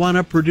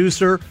marijuana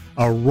producer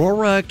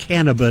Aurora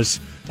Cannabis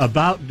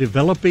about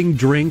developing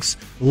drinks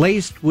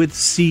laced with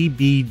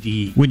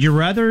CBD. Would you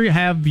rather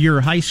have your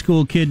high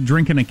school kid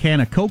drinking a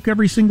can of Coke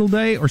every single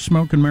day or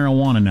smoking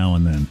marijuana now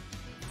and then?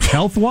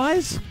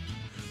 Health-wise?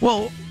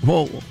 Well,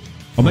 I'll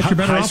bet you're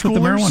better off with the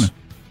marijuana.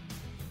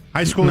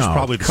 High schoolers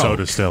probably the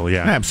soda still,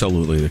 yeah.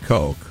 Absolutely, the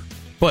Coke.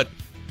 But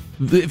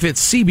if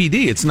it's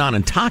CBD, it's not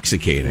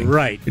intoxicating.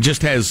 Right. It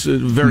just has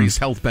various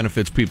health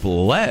benefits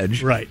people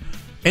allege. Right.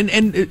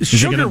 And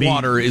sugar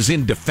water is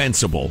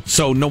indefensible,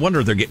 so no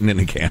wonder they're getting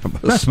into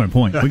cannabis. That's my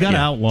point. We got to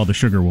outlaw the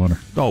sugar water.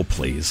 Oh,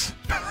 please.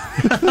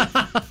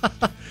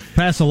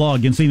 Pass a law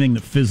against anything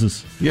that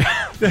fizzes. Yeah,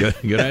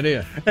 good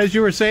idea. As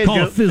you were saying, Call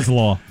it fizz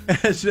law.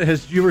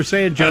 As you were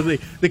saying, Joe,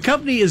 the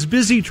company is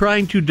busy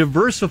trying to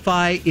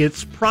diversify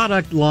its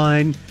product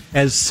line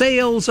as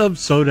sales of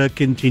soda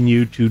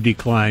continue to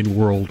decline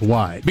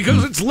worldwide.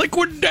 Because it's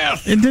liquid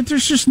death. And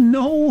there's just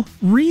no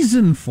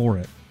reason for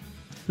it.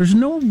 There's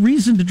no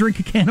reason to drink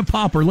a can of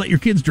pop or let your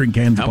kids drink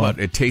cans of pop. How about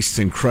it tastes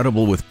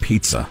incredible with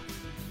pizza?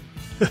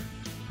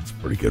 That's a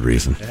pretty good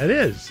reason. That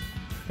is.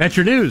 That's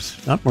your news.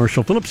 I'm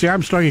Marshall Phillips, the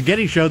Armstrong and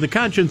Getty Show, the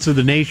conscience of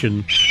the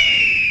nation.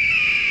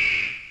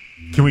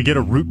 Can we get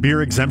a root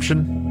beer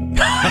exemption?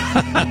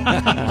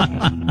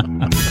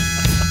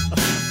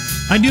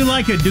 I do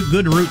like a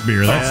good root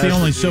beer. That's the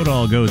only soda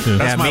I'll go to.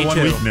 That's my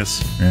one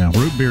weakness. Yeah,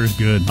 root beer is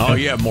good. Oh,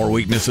 you have more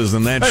weaknesses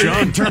than that,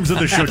 Sean. In terms of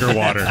the sugar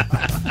water.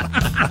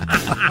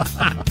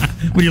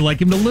 Would you like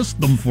him to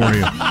list them for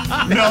you?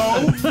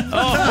 No.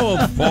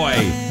 Oh, boy.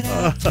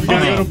 We got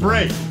to go to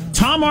break.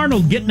 Tom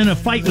Arnold getting in a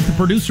fight with the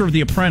producer of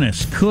The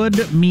Apprentice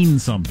could mean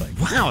something.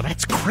 Wow,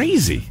 that's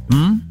crazy.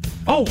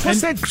 Oh, plus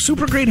that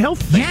super great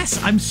health thing.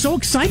 Yes, I'm so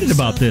excited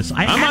about this.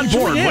 I'm on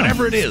board,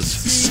 whatever it is.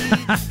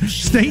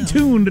 Stay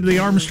tuned to the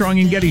Armstrong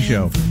and Getty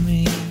Show.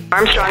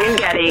 Armstrong and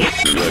Getty.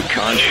 The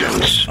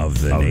conscience of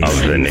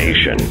the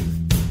nation.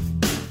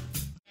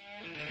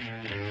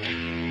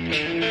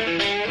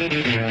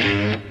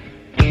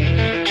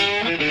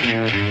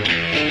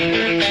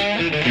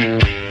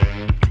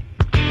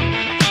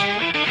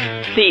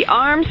 The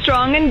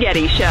Armstrong and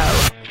Getty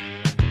Show.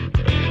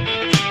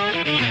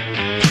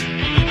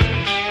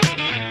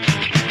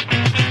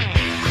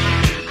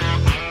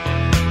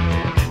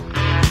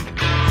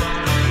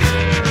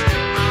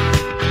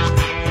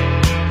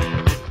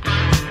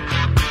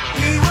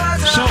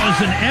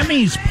 An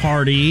Emmys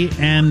party,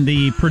 and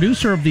the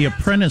producer of The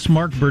Apprentice,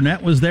 Mark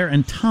Burnett, was there,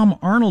 and Tom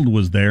Arnold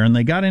was there, and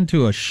they got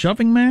into a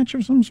shoving match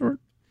of some sort.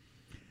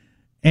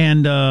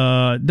 And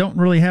don't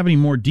really have any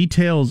more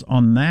details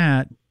on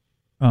that.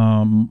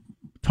 Tom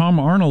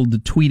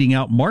Arnold tweeting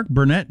out, Mark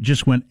Burnett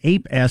just went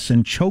ape-s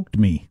and choked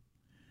me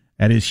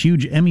at his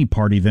huge Emmy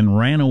party, then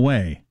ran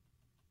away.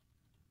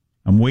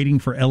 I'm waiting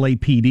for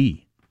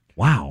LAPD.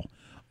 Wow.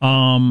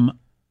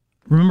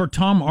 Remember,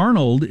 Tom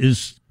Arnold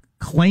is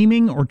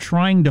claiming or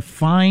trying to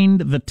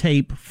find the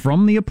tape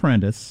from The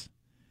Apprentice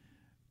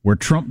where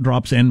Trump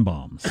drops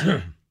N-bombs.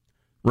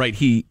 Right.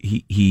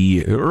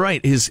 He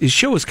right. His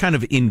show is kind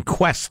of in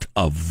quest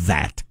of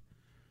that,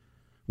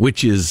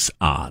 which is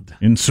odd.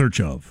 In search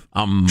of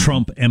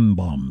Trump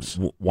N-bombs.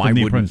 Why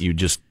wouldn't you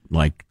just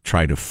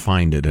try to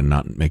find it and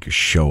not make a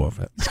show of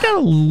it? It's got a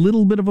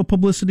little bit of a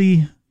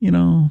publicity,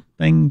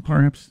 thing,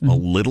 perhaps. A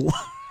little?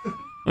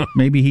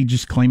 Maybe he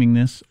just claiming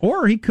this.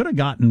 Or he could have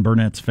gotten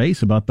Burnett's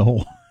face about the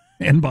whole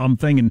N-bomb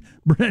thing, and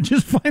Burnett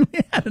just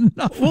finally had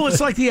enough. Well, it's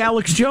like the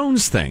Alex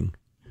Jones thing.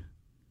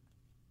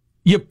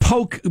 You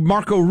poke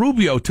Marco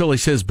Rubio till he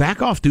says,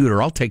 back off, dude,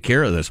 or I'll take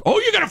care of this. Oh,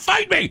 you're going to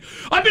fight me?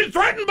 I've been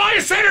threatened by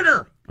a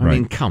senator. I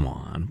mean, come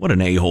on. What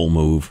an a-hole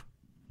move.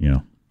 Yeah.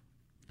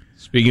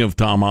 Speaking of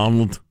Tom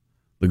Arnold,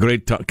 the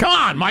great Tom. Come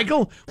on,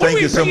 Michael.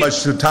 Thank you so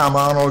much to Tom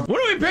Arnold.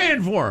 What are we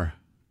paying for?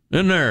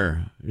 In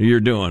there, you're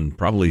doing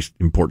probably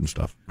important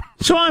stuff.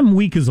 So I'm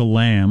weak as a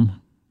lamb.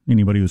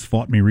 Anybody who's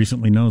fought me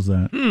recently knows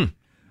that.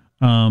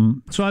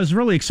 So I was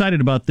really excited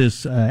about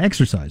this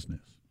exercise news.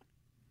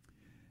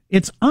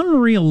 It's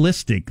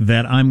unrealistic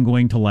that I'm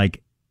going to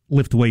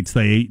lift weights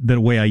the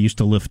way I used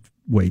to lift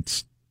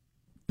weights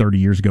 30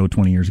 years ago,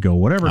 20 years ago,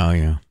 whatever. Oh,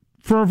 yeah.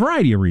 For a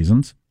variety of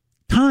reasons,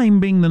 time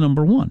being the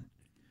number one.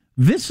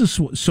 This is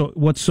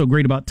what's so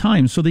great about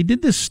time. So they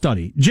did this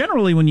study.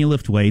 Generally, when you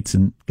lift weights,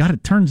 and God,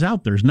 it turns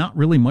out there's not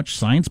really much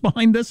science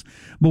behind this,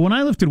 but when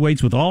I lifted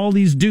weights with all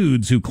these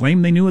dudes who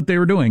claimed they knew what they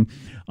were doing,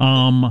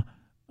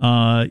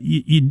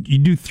 you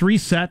do 3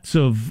 sets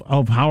of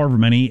however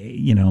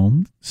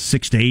many,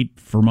 6 to 8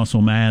 for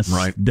muscle mass,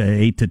 right.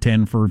 8 to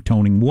 10 for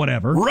toning,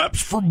 whatever.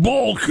 Reps for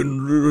bulk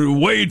and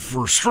weight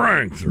for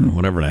strength, or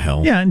whatever the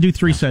hell. Yeah, and do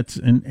 3 sets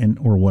and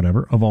or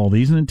whatever of all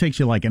these, and it takes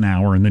you an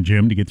hour in the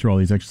gym to get through all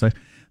these exercises.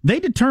 They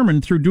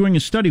determined through doing a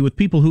study with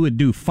people who would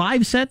do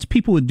 5 sets,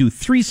 people would do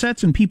 3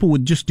 sets, and people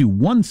would just do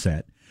 1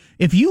 set.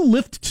 If you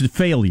lift to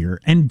failure,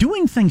 and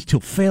doing things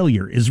till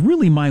failure is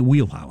really my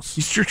wheelhouse.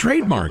 It's your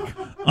trademark.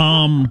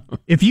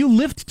 If you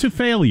lift to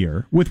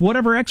failure with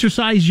whatever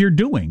exercise you're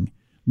doing,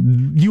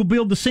 you'll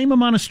build the same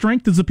amount of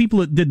strength as the people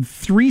that did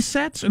 3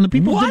 sets and the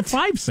people that did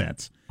 5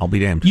 sets. I'll be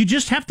damned. You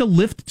just have to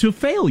lift to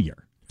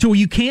failure. So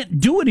you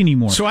can't do it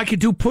anymore. So I could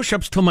do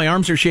push-ups till my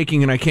arms are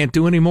shaking and I can't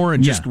do anymore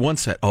in just 1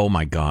 set. Oh,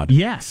 my God.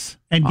 Yes.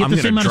 And get the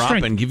same amount of strength. I'm going to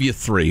drop and give you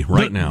 3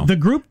 right now. The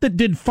group that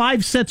did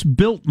 5 sets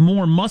built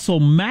more muscle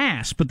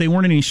mass, but they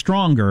weren't any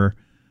stronger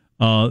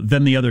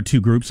than the other 2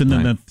 groups. And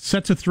then the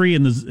sets of 3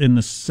 and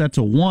the sets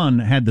of 1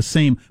 had the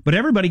same, but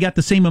everybody got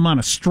the same amount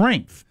of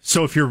strength.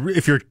 So if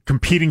you're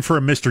competing for a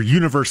Mr.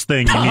 Universe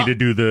thing, you need to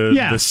do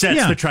the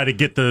sets to try to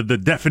get the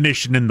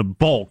definition and the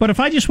bulk. But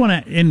if I just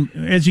want to, and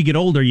as you get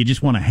older, you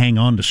just want to hang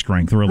on to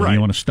strength, really. Right. You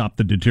want to stop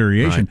the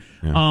deterioration.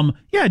 Right.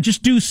 Yeah.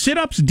 Just do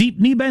sit-ups, deep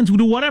knee bends,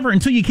 do whatever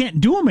until you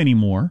can't do them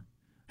anymore.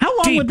 How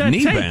long deep would that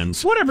knee take?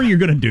 Bends. Whatever you're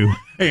going to do.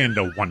 And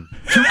a 1,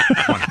 2,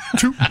 1,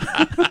 2.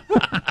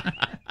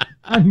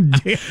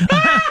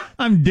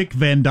 I'm Dick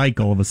Van Dyke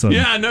all of a sudden.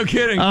 Yeah, no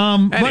kidding.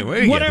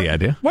 Anyway, you get the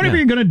idea. Whatever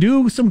you're going to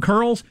do, some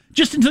curls,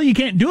 just until you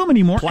can't do them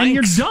anymore, Planks. and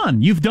you're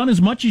done. You've done as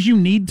much as you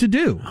need to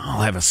do.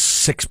 I'll have a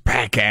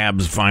 6-pack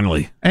abs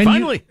finally.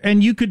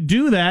 And you could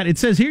do that. It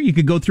says here you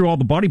could go through all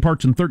the body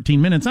parts in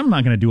 13 minutes. I'm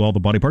not going to do all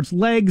the body parts.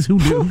 Legs, who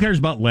cares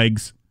about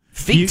legs?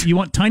 Feet. You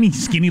want tiny,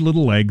 skinny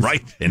little legs.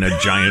 Right, in a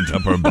giant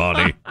upper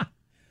body.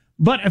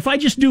 But if I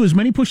just do as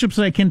many push-ups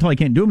as I can until I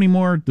can't do them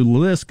anymore,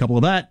 do this, couple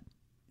of that,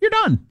 you're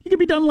done. You can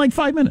be done in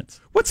 5 minutes.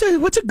 What's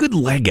a good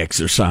leg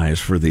exercise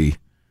for the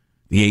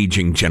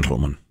aging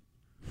gentleman?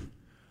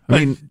 I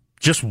mean,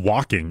 just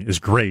walking is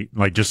great.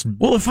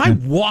 Well, if I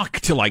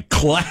walk till I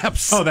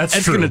collapse,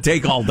 that's true. going to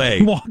take all day.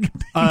 You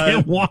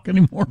can't walk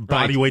anymore.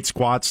 Body weight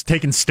squats,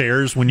 taking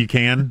stairs when you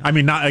can. I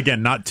mean,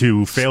 not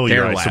to failure,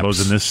 Stair I laps.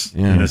 suppose,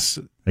 in this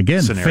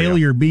again, scenario.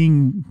 failure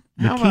being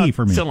the key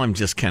for me. Till I'm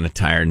just kind of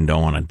tired and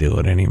don't want to do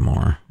it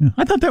anymore. Yeah.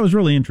 I thought that was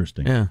really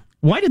interesting. Yeah.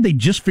 Why did they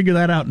just figure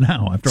that out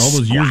now after all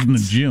those years in the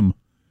gym?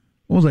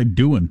 What was I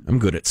doing? I'm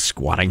good at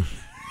squatting.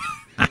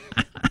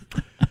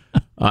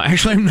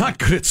 Actually, I'm not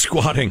good at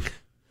squatting.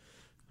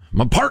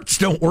 My parts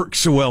don't work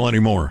so well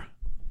anymore.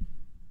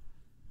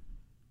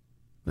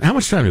 How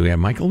much time do we have,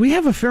 Michael? We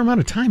have a fair amount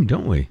of time,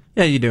 don't we?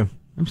 Yeah, you do.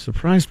 I'm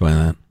surprised by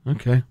that.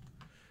 Okay.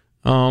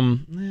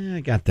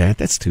 I got that.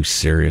 That's too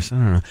serious. I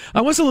don't know.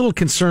 I was a little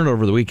concerned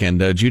over the weekend.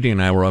 Judy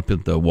and I were up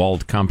at the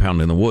walled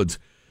compound in the woods,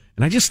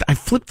 and I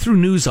flipped through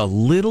news a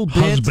little bit.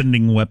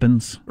 Husbanding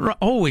weapons.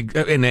 Oh,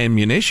 and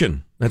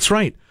ammunition. That's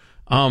right.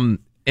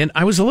 And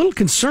I was a little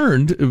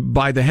concerned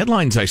by the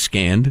headlines I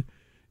scanned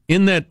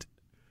in that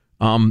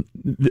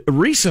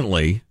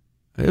recently,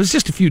 it was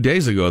just a few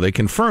days ago, they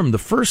confirmed the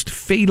first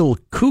fatal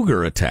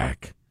cougar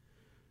attack.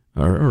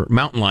 Or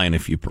mountain lion,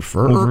 if you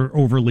prefer.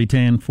 Overly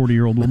tan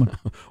 40-year-old woman.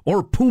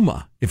 Or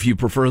puma, if you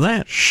prefer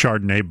that.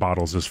 Chardonnay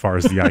bottles as far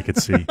as the eye could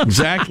see.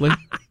 Exactly.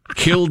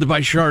 Killed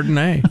by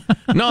Chardonnay.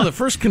 No, the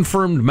first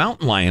confirmed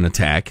mountain lion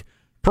attack,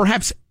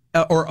 perhaps,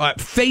 or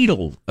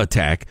fatal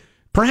attack,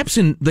 perhaps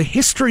in the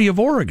history of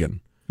Oregon.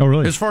 Oh,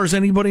 really? As far as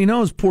anybody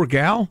knows, poor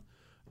gal.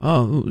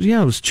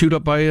 It was chewed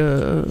up by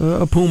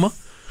a puma.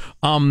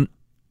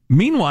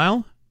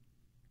 Meanwhile,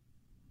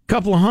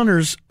 couple of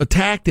hunters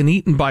attacked and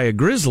eaten by a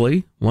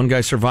grizzly. One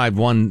guy survived,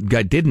 one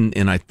guy didn't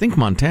in, I think,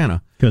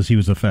 Montana. Because he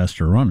was a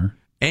faster runner.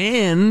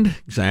 And,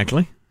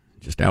 exactly,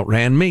 just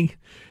outran me.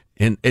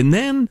 And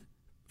then,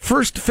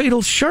 first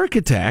fatal shark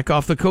attack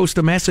off the coast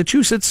of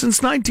Massachusetts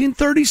since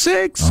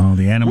 1936. Oh,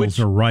 the animals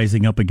are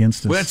rising up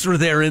against us. That's where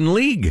they're in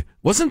league.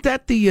 Wasn't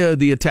that the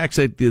attacks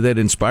that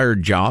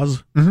inspired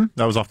Jaws? Mm-hmm.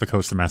 That was off the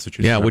coast of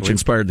Massachusetts. Yeah, which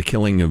inspired the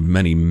killing of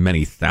many,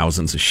 many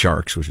thousands of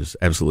sharks, which is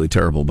absolutely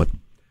terrible, but...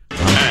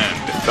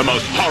 The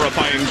most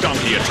horrifying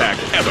donkey attack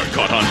ever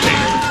caught on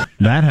tape.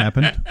 That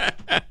happened.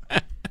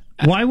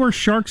 Why were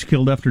sharks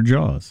killed after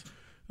Jaws?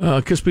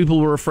 Because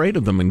people were afraid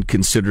of them and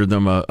considered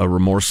them a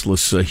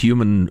remorseless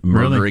human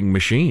murdering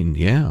machine.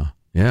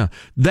 Yeah.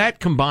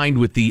 That combined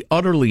with the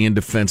utterly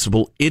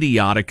indefensible,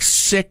 idiotic,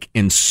 sick,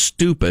 and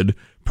stupid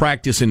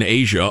practice in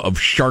Asia of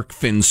shark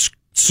fin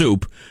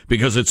soup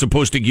because it's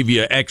supposed to give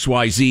you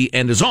XYZ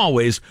and, as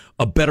always,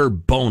 a better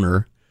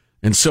boner.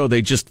 And so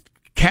they just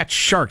catch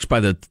sharks by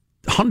the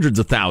hundreds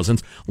of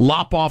thousands,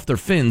 lop off their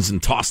fins,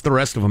 and toss the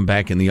rest of them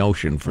back in the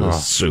ocean for the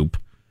soup.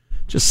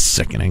 Just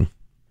sickening.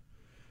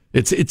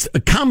 It's a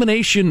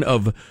combination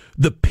of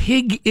the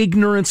pig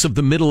ignorance of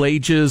the Middle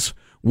Ages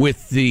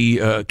with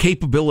the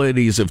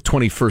capabilities of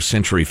 21st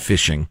century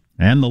fishing.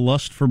 And the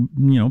lust for,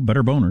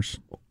 better boners.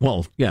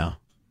 Well, yeah,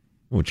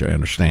 which I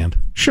understand.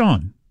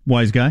 Sean,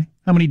 wise guy,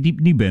 how many deep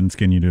knee bends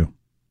can you do?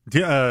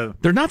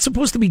 They're not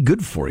supposed to be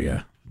good for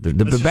you.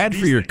 They're bad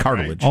for your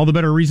cartilage. Right? All the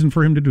better reason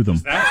for him to do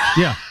them.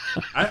 Yeah.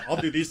 I'll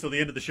do these till the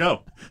end of the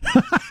show.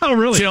 Oh,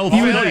 really?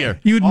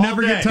 You'd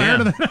never get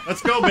tired of that.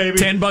 Let's go, baby.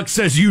 $10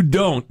 says you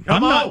don't.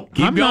 Come on.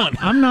 Keep going.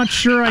 I'm not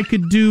sure I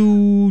could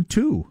do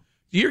 2.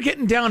 You're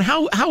getting down.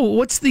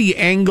 What's the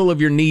angle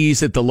of your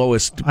knees at the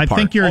lowest part? I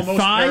think your Almost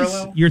thighs,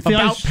 parallel?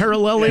 About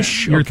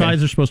parallel-ish. Yeah. Your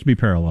thighs are supposed to be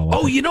parallel.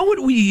 Oh, you know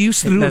what we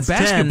used to do in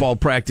basketball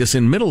practice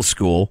in middle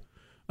school?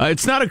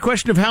 It's not a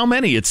question of how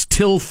many. It's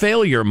till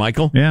failure,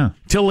 Michael. Yeah.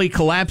 Till he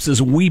collapses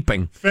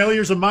weeping.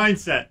 Failure's a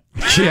mindset.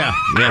 Yeah.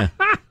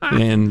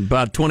 In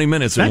about 20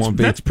 minutes, it won't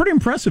be. That's pretty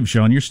impressive,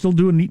 Sean. You're still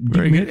doing neat.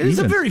 He's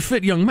a very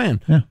fit young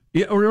man.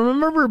 Yeah.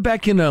 Remember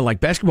back in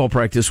basketball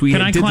practice,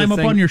 Can I climb up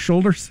on your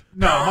shoulders?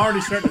 No, I'm already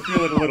starting to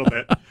feel it a little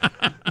bit.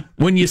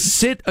 When you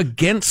sit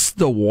against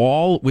the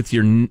wall with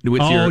your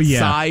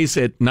thighs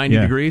at 90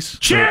 degrees.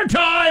 Chair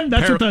time!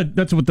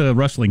 That's what the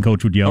wrestling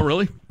coach would yell. Oh,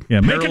 really?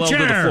 Yeah, make a chair.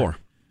 To the floor.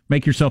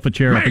 Make yourself a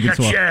chair. Make a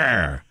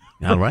chair.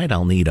 All right,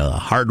 I'll need a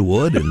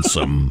hardwood and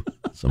some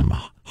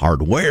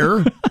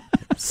hardware.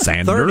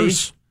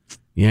 Sanders.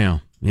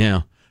 30.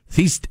 Yeah.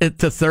 He's at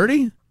the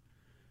 30?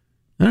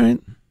 All right.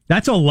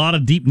 That's a lot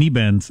of deep knee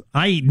bends.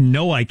 I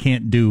know I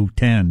can't do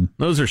 10.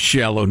 Those are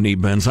shallow knee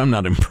bends. I'm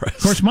not impressed.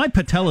 Of course, my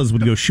patellas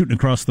would go shooting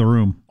across the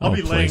room. I'll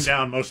be laying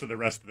down most of the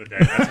rest of the day.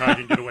 That's how I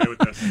can get away with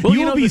this. Well,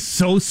 you'll be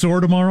so sore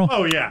tomorrow.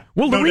 Oh, yeah.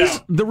 Well,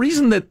 the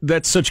reason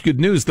that's such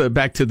good news,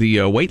 back to the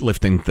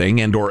weightlifting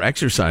thing and or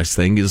exercise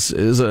thing,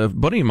 is a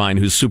buddy of mine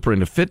who's super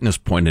into fitness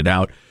pointed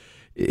out,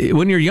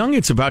 when you're young,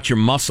 it's about your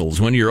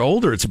muscles. When you're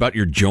older, it's about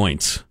your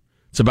joints.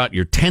 It's about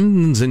your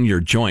tendons and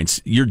your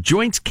joints. Your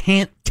joints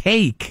can't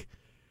take...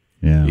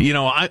 Yeah.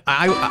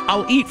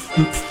 I'll eat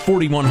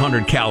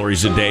 4,100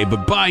 calories a day,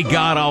 but by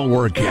God, I'll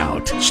work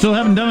out. Still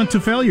haven't done it to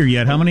failure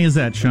yet. How many is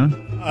that, Sean?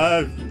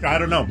 I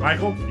don't know.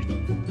 Michael?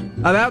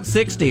 About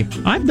 60.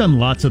 I've done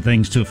lots of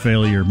things to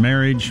failure.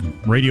 Marriage,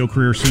 radio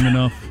career soon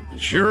enough.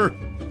 Sure.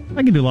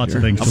 I can do lots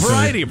of things a to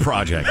variety of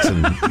projects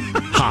and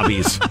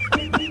hobbies.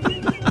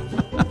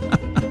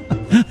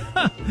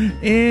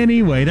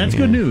 Anyway, that's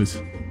good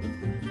news.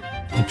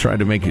 I tried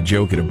to make a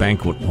joke at a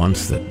banquet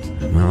once that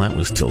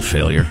was till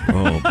failure.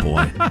 Oh,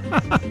 boy.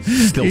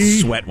 Still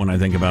sweat when I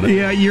think about it.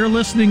 Yeah, you're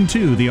listening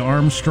to the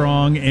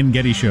Armstrong and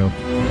Getty Show.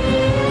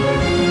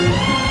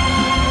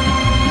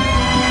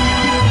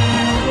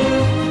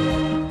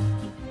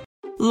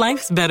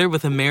 Life's better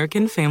with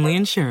American Family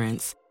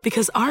Insurance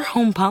because our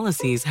home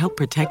policies help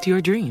protect your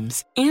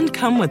dreams and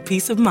come with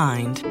peace of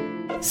mind.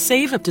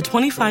 Save up to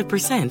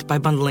 25% by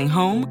bundling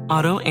home,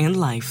 auto, and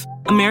life.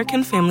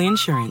 American Family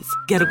Insurance.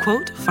 Get a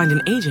quote, find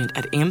an agent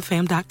at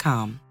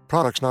amfam.com.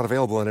 Products not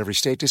available in every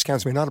state.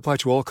 Discounts may not apply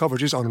to all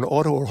coverages on an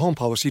auto or home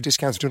policy.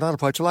 Discounts do not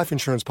apply to life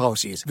insurance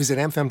policies. Visit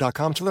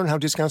amfam.com to learn how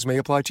discounts may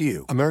apply to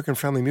you. American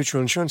Family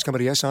Mutual Insurance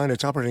Company, SI, and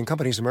its operating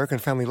companies, American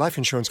Family Life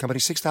Insurance Company,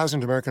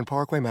 6000 American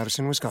Parkway,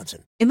 Madison,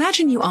 Wisconsin.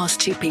 Imagine you ask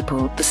two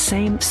people the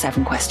same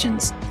 7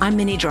 questions. I'm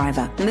Minnie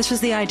Driver, and this was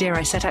the idea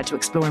I set out to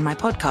explore in my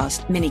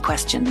podcast, Mini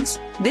Questions.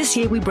 This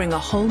year, we bring a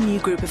whole new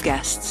group of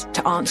guests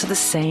to answer the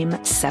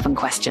same 7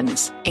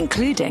 questions,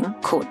 including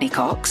Courtney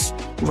Cox,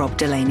 Rob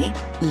Delaney,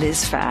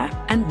 Liz Phair,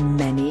 and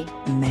many,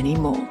 many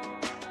more.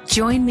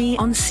 Join me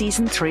on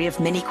Season 3 of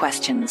Mini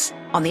Questions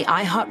on the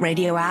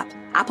iHeartRadio app,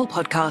 Apple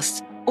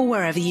Podcasts, or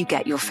wherever you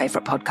get your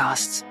favorite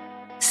podcasts.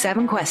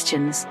 7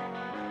 questions,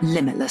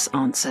 limitless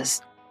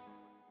answers.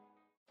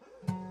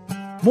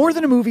 More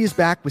Than a Movie is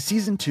back with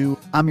Season 2.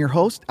 I'm your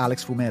host,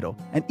 Alex Fumero,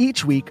 and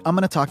each week I'm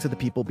going to talk to the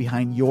people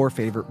behind your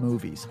favorite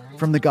movies.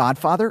 From The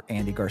Godfather,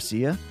 Andy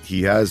Garcia.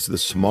 He has the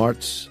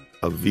smarts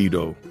of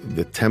Vito,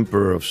 the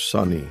temper of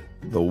Sonny,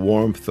 the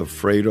warmth of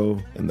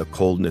Fredo, and the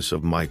coldness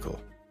of Michael.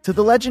 To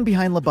the legend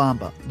behind La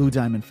Bamba, Lou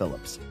Diamond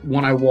Phillips.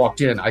 When I walked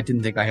in, I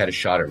didn't think I had a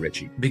shot at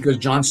Richie because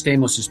John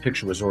Stamos'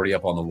 picture was already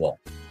up on the wall.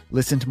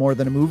 Listen to More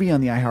Than a Movie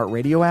on the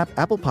iHeartRadio app,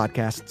 Apple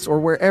Podcasts, or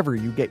wherever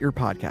you get your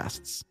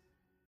podcasts.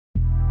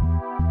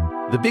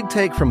 The Big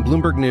Take from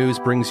Bloomberg News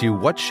brings you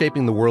what's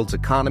shaping the world's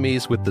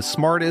economies with the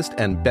smartest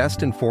and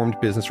best-informed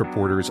business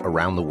reporters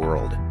around the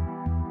world.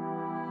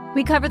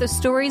 We cover the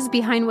stories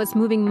behind what's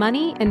moving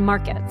money and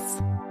markets,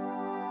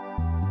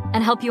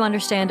 and help you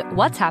understand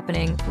what's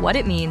happening, what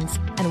it means,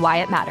 and why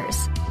it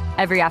matters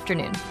every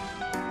afternoon.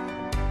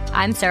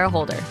 I'm Sarah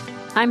Holder.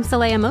 I'm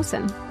Saleha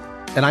Mohsin.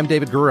 And I'm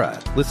David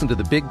Gura. Listen to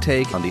The Big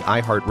Take on the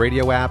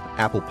iHeartRadio app,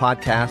 Apple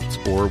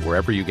Podcasts, or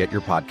wherever you get your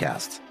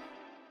podcasts.